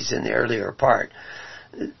Ecclesiastes in the earlier part.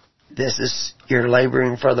 This is, you're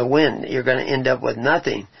laboring for the wind. You're going to end up with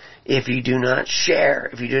nothing if you do not share,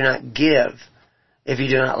 if you do not give, if you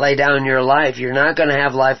do not lay down your life. You're not going to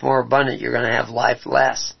have life more abundant. You're going to have life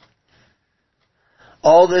less.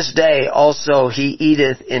 All this day also he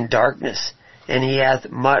eateth in darkness, and he hath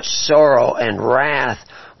much sorrow and wrath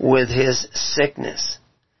with his sickness.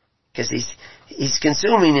 Because he's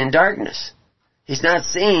consuming in darkness. He's not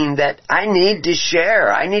seeing that I need to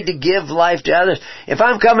share. I need to give life to others. If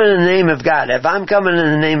I'm coming in the name of God, if I'm coming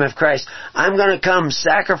in the name of Christ, I'm going to come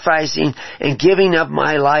sacrificing and giving up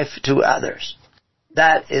my life to others.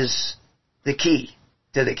 That is the key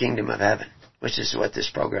to the kingdom of heaven, which is what this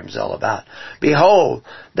program is all about. Behold,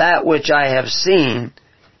 that which I have seen,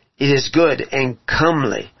 it is good and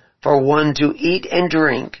comely for one to eat and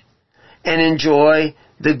drink and enjoy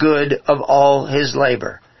the good of all his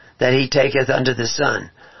labor that he taketh unto the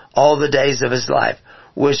sun all the days of his life,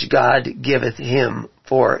 which God giveth him,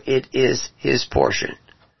 for it is his portion.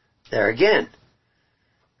 There again,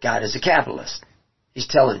 God is a capitalist. He's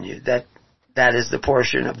telling you that that is the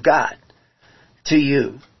portion of God. To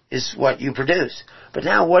you is what you produce. But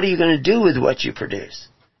now what are you going to do with what you produce?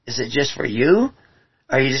 Is it just for you?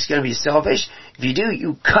 Are you just going to be selfish? If you do,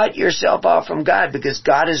 you cut yourself off from God, because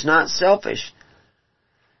God is not selfish.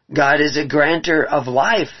 God is a grantor of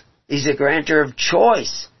life. He's a grantor of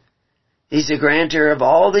choice. He's a grantor of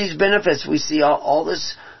all these benefits. We see all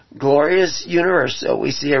this glorious universe that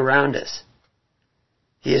we see around us.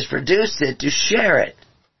 He has produced it to share it.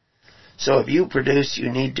 So if you produce, you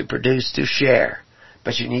need to produce to share.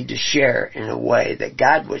 But you need to share in a way that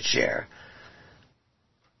God would share,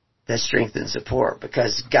 that strengthens support.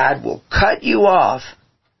 Because God will cut you off,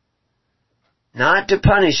 not to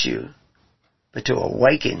punish you, but to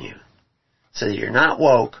awaken you. So that you're not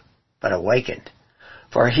woke, but awakened.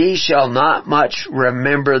 For he shall not much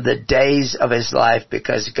remember the days of his life,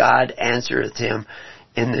 because God answereth him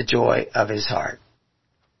in the joy of his heart.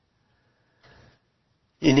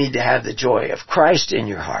 You need to have the joy of Christ in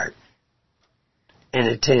your heart and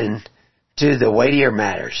attend to the weightier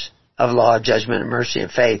matters of law, judgment, and mercy,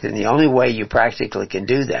 and faith. And the only way you practically can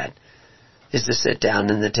do that is to sit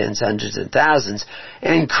down in the tens, hundreds, and thousands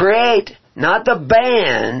and create not the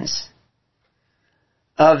bands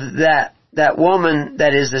of that woman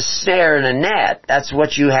that is a snare and a net. That's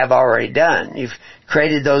what you have already done. You've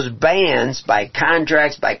created those bands by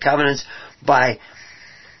contracts, by covenants, by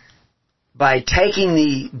taking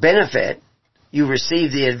the benefit. You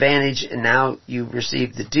receive the advantage, and now you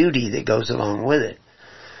receive the duty that goes along with it.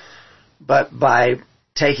 But by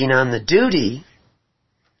taking on the duty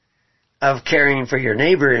of caring for your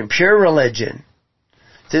neighbor in pure religion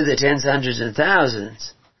through the tens, hundreds, and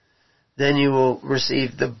thousands, then you will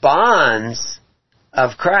receive the bonds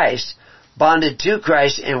of Christ, bonded to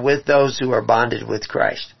Christ and with those who are bonded with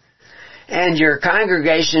Christ. And your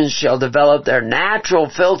congregations shall develop their natural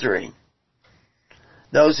filtering.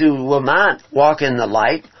 Those who will not walk in the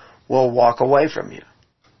light will walk away from you.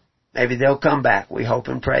 Maybe they'll come back. We hope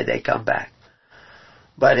and pray they come back.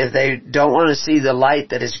 But if they don't want to see the light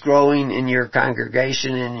that is growing in your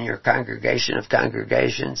congregation and in your congregation of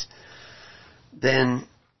congregations, then,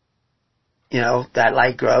 that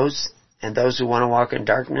light grows, and those who want to walk in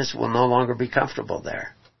darkness will no longer be comfortable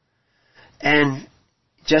there. And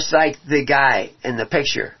just like the guy in the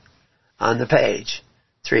picture on the page,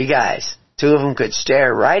 3 guys, 2 of them could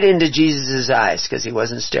stare right into Jesus' eyes because he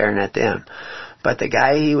wasn't staring at them. But the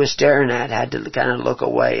guy he was staring at had to kind of look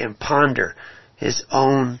away and ponder his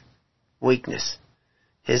own weakness,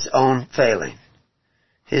 his own failing,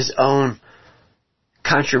 his own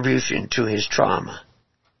contribution to his trauma.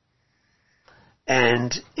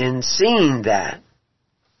 And in seeing that,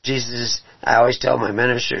 Jesus, I always tell my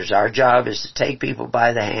ministers, our job is to take people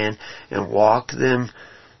by the hand and walk them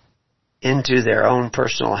into their own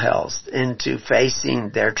personal health, into facing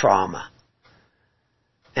their trauma.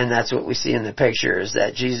 And that's what we see in the picture, is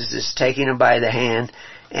that Jesus is taking him by the hand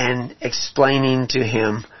and explaining to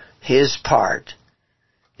him his part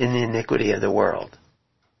in the iniquity of the world.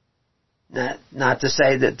 Not to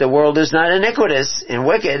say that the world is not iniquitous and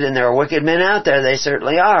wicked, and there are wicked men out there, they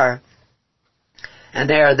certainly are. And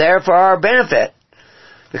they are there for our benefit,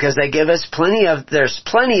 because they give us there's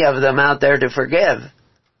plenty of them out there to forgive.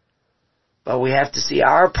 But we have to see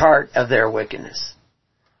our part of their wickedness.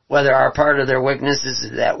 Whether our part of their wickedness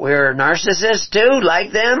is that we're narcissists too,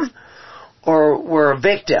 like them, or we're a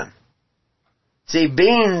victim. See,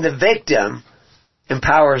 being the victim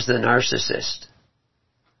empowers the narcissist.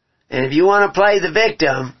 And if you want to play the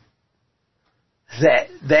victim,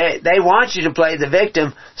 they want you to play the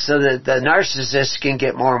victim so that the narcissist can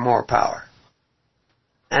get more and more power.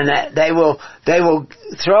 And that they will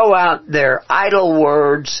throw out their idle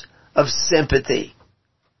words of sympathy.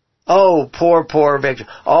 Oh, poor victim.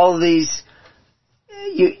 All these,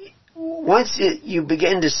 once you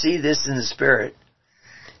begin to see this in the spirit,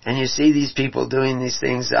 and you see these people doing these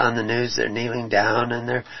things on the news, they're kneeling down and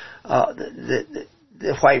they're,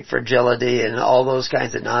 the white fragility and all those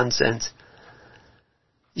kinds of nonsense.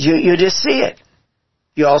 You just see it.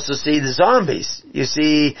 You also see the zombies. You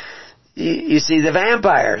see the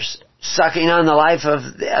vampires sucking on the life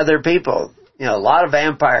of the other people. You know, a lot of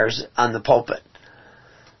vampires on the pulpit.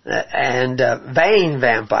 And vain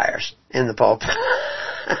vampires in the pulpit.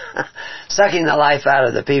 Sucking the life out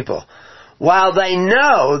of the people. While they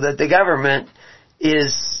know that the government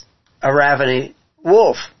is a ravening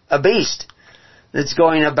wolf, a beast, that's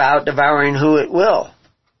going about devouring who it will.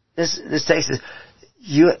 This takes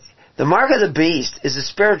the mark of the beast is a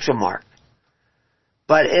spiritual mark.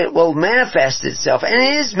 But it will manifest itself, and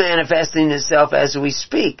it is manifesting itself as we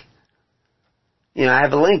speak. You know, I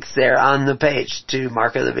have a link there on the page to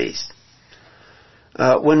Mark of the Beast.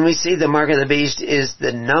 When we see the Mark of the Beast is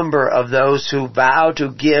the number of those who vow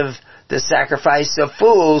to give the sacrifice of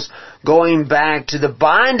fools, going back to the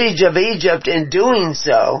bondage of Egypt in doing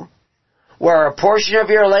so, where a portion of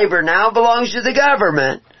your labor now belongs to the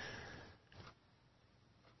government,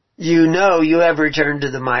 you know you have returned to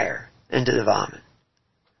the mire and to the vomit.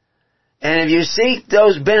 And if you seek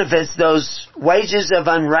those benefits, those wages of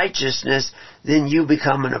unrighteousness, then you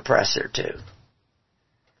become an oppressor too.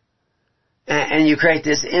 And you create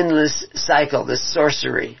this endless cycle, this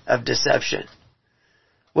sorcery of deception,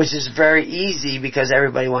 which is very easy because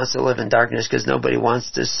everybody wants to live in darkness because nobody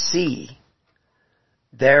wants to see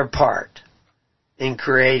their part in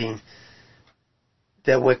creating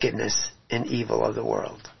the wickedness and evil of the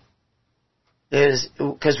world. It is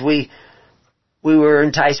because we were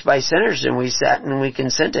enticed by sinners and we sat and we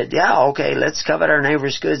consented. Yeah, okay, let's covet our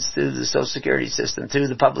neighbor's goods through the Social Security system, through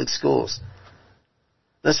the public schools.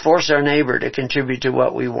 Let's force our neighbor to contribute to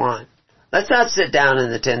what we want. Let's not sit down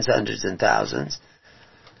in the tens, hundreds, and thousands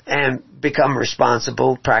and become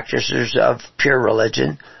responsible practitioners of pure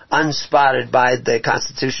religion, unspotted by the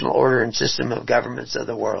constitutional order and system of governments of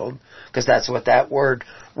the world, because that's what that word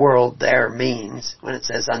world there means when it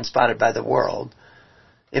says unspotted by the world.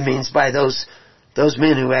 It means by those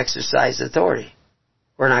men who exercise authority.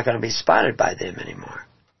 We're not going to be spotted by them anymore.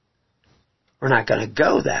 We're not going to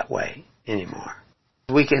go that way anymore.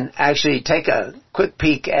 We can actually take a quick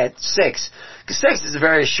peek at 6, because 6 is a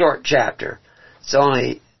very short chapter. It's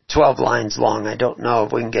only 12 lines long. I don't know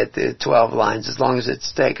if we can get the 12 lines as long as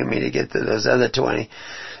it's taken me to get to those other 20.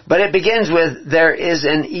 But it begins with, there is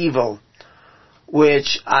an evil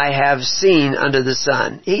which I have seen under the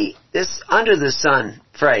sun. This under the sun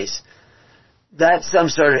phrase, that's some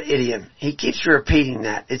sort of idiom. He keeps repeating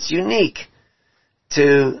that. It's unique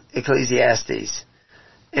to Ecclesiastes.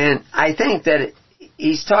 And I think that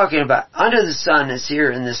he's talking about under the sun is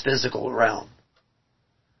here in this physical realm.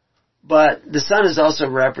 But the sun is also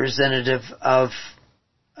representative of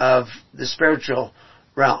the spiritual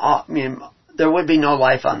realm. I mean, there would be no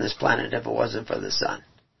life on this planet if it wasn't for the sun.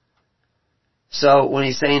 So when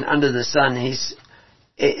he's saying under the sun,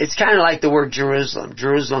 it's kind of like the word Jerusalem.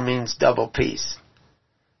 Jerusalem means double peace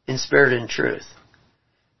in spirit and truth.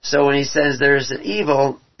 So when he says there's an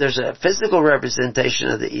evil, there's a physical representation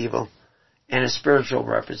of the evil and a spiritual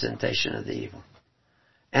representation of the evil.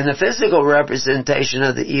 And the physical representation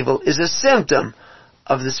of the evil is a symptom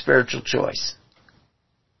of the spiritual choice.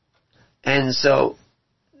 And so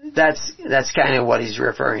that's kind of what he's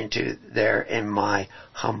referring to there in my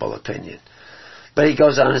humble opinion. But he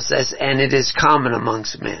goes on and says, and it is common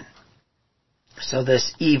amongst men. So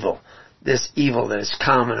this evil that is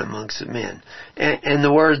common amongst men. And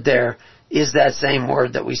the word there is that same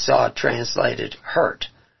word that we saw translated hurt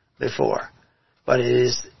before. But it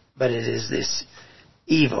is this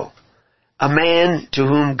evil. A man to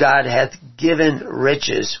whom God hath given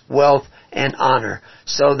riches, wealth, and honor,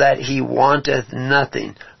 so that he wanteth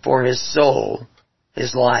nothing for his soul,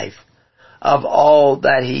 his life, of all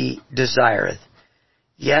that he desireth.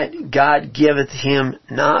 Yet God giveth him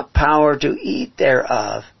not power to eat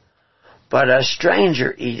thereof, but a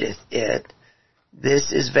stranger eateth it.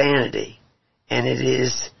 This is vanity, and it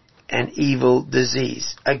is an evil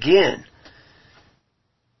disease. Again,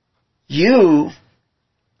 you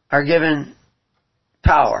are given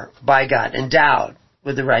power by God, endowed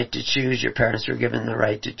with the right to choose. Your parents were given the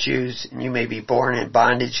right to choose, and you may be born in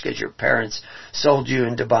bondage because your parents sold you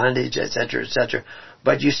into bondage, etc., etc.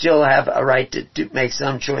 But you still have a right to make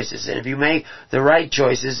some choices. And if you make the right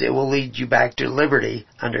choices, it will lead you back to liberty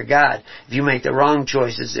under God. If you make the wrong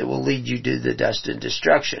choices, it will lead you to the dust and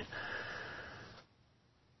destruction.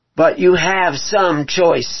 But you have some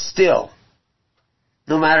choice still.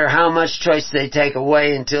 No matter how much choice they take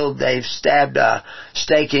away until they've stabbed a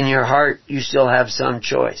stake in your heart, you still have some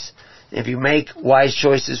choice. If you make wise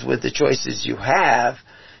choices with the choices you have,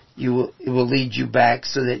 it will lead you back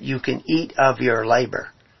so that you can eat of your labor.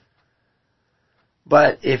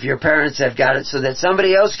 But if your parents have got it so that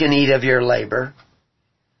somebody else can eat of your labor,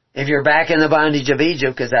 if you're back in the bondage of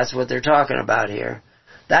Egypt, because that's what they're talking about here,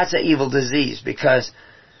 that's an evil disease, because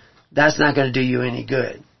that's not going to do you any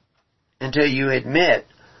good until you admit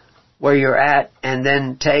where you're at and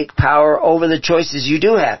then take power over the choices you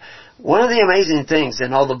do have. One of the amazing things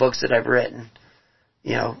in all the books that I've written,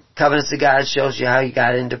 Covenants of God shows you how you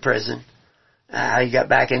got into prison, how you got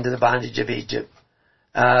back into the bondage of Egypt.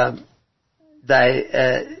 The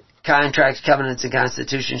Contracts, Covenants, and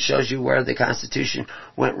Constitution shows you where the Constitution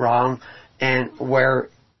went wrong and where,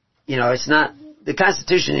 it's not, the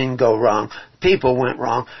Constitution didn't go wrong. People went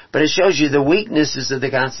wrong. But it shows you the weaknesses of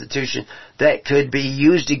the Constitution that could be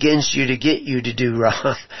used against you to get you to do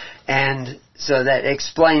wrong. And so that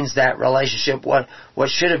explains that relationship, what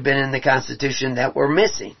should have been in the Constitution that we're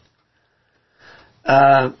missing.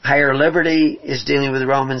 Higher Liberty is dealing with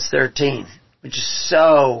Romans 13, which is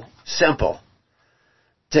so simple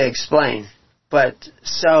to explain, but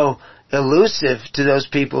so elusive to those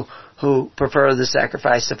people who prefer the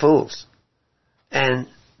sacrifice of fools and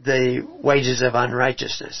the wages of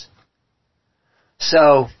unrighteousness.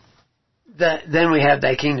 So, then we have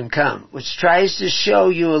Thy Kingdom Come, which tries to show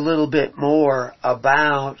you a little bit more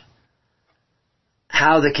about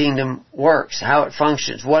how the kingdom works, how it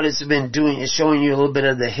functions, what it's been doing. It's showing you a little bit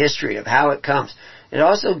of the history of how it comes. It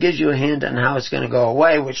also gives you a hint on how it's going to go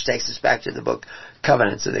away, which takes us back to the book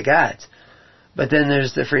Covenants of the Gods. But then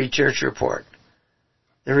there's the Free Church Report.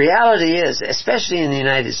 The reality is, especially in the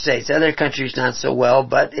United States, other countries not so well,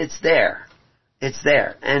 but it's there. It's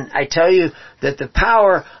there. And I tell you that the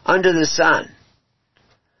power under the sun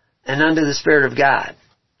and under the Spirit of God,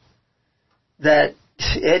 that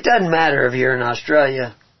it doesn't matter if you're in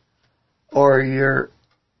Australia or you're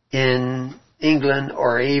in England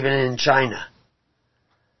or even in China.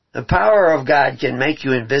 The power of God can make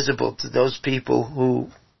you invisible to those people who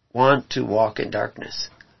want to walk in darkness,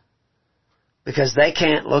 because they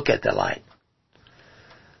can't look at the light.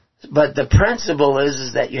 But the principle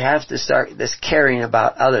is that you have to start this caring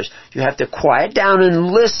about others. You have to quiet down and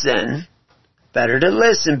listen. Better to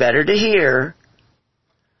listen, better to hear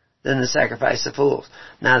than the sacrifice of fools.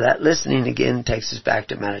 Now that listening again takes us back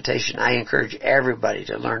to meditation. I encourage everybody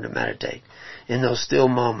to learn to meditate in those still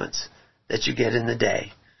moments that you get in the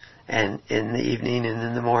day and in the evening and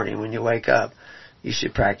in the morning when you wake up. You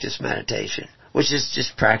should practice meditation, which is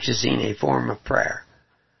just practicing a form of prayer.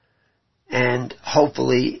 And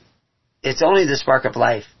hopefully, it's only the spark of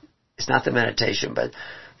life. It's not the meditation,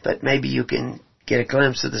 but maybe you can get a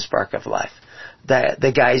glimpse of the spark of life.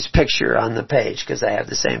 The guy's picture on the page, because I have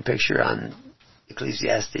the same picture on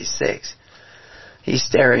Ecclesiastes 6. He's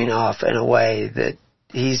staring off in a way that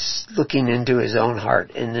he's looking into his own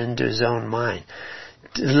heart and into his own mind.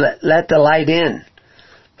 Let the light in,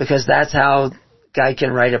 because that's how God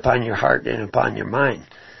can write upon your heart and upon your mind.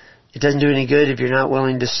 It doesn't do any good if you're not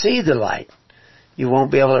willing to see the light. You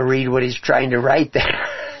won't be able to read what he's trying to write there.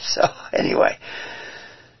 So anyway,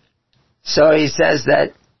 so he says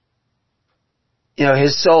that,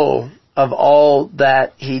 his soul of all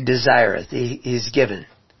that he desireth, he's given.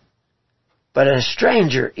 But a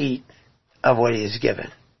stranger eat of what he is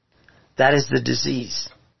given. That is the disease.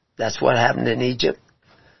 That's what happened in Egypt.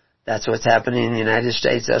 That's what's happening in the United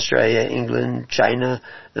States, Australia, England, China,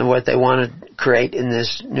 and what they want to create in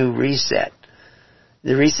this new reset.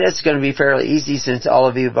 The reset's going to be fairly easy since all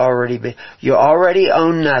of you have already been, you already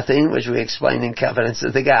own nothing, which we explained in Covenants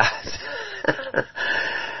of the Gods.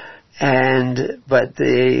 But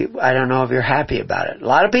I don't know if you're happy about it. A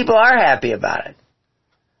lot of people are happy about it.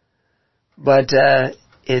 But,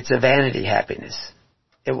 it's a vanity happiness.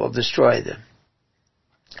 It will destroy them.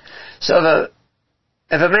 So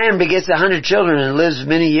if a man begets 100 children and lives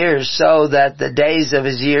many years, so that the days of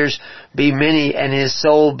his years be many, and his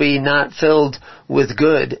soul be not filled with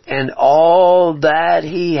good, and all that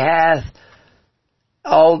he have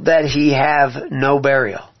no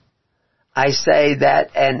burial, I say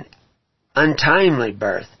that an untimely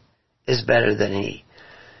birth is better than he,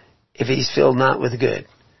 if he's filled not with good.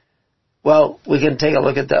 Well, we can take a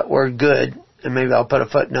look at that word good, and maybe I'll put a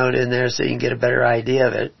footnote in there so you can get a better idea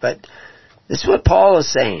of it. But this is what Paul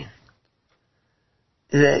is saying.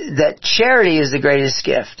 That charity is the greatest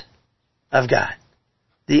gift of God.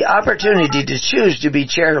 The opportunity to choose to be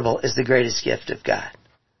charitable is the greatest gift of God.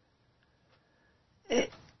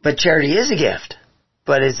 But charity is a gift.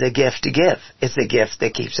 But it's a gift to give. It's a gift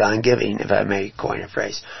that keeps on giving, if I may coin a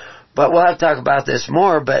phrase. But we'll have to talk about this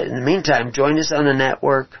more. But in the meantime, join us on the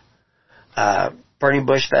network. Burning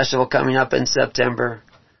Bush Festival coming up in September.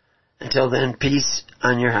 Until then, peace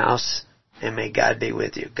on your house, and may God be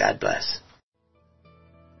with you. God bless.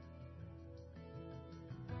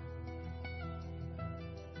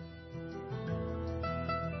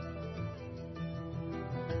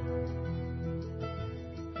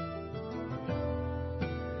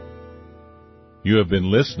 You have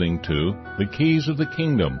been listening to The Keys of the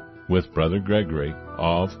Kingdom with Brother Gregory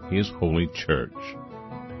of His Holy Church.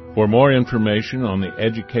 For more information on the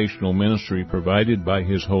educational ministry provided by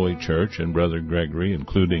His Holy Church and Brother Gregory,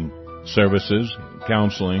 including services,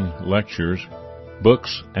 counseling, lectures,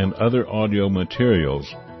 books, and other audio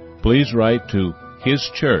materials, please write to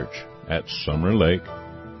His Church at Summer Lake,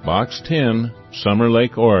 Box 10, Summer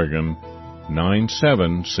Lake, Oregon,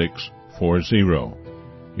 97640.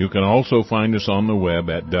 You can also find us on the web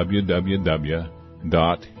at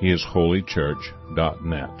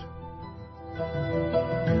www.hisholychurch.net.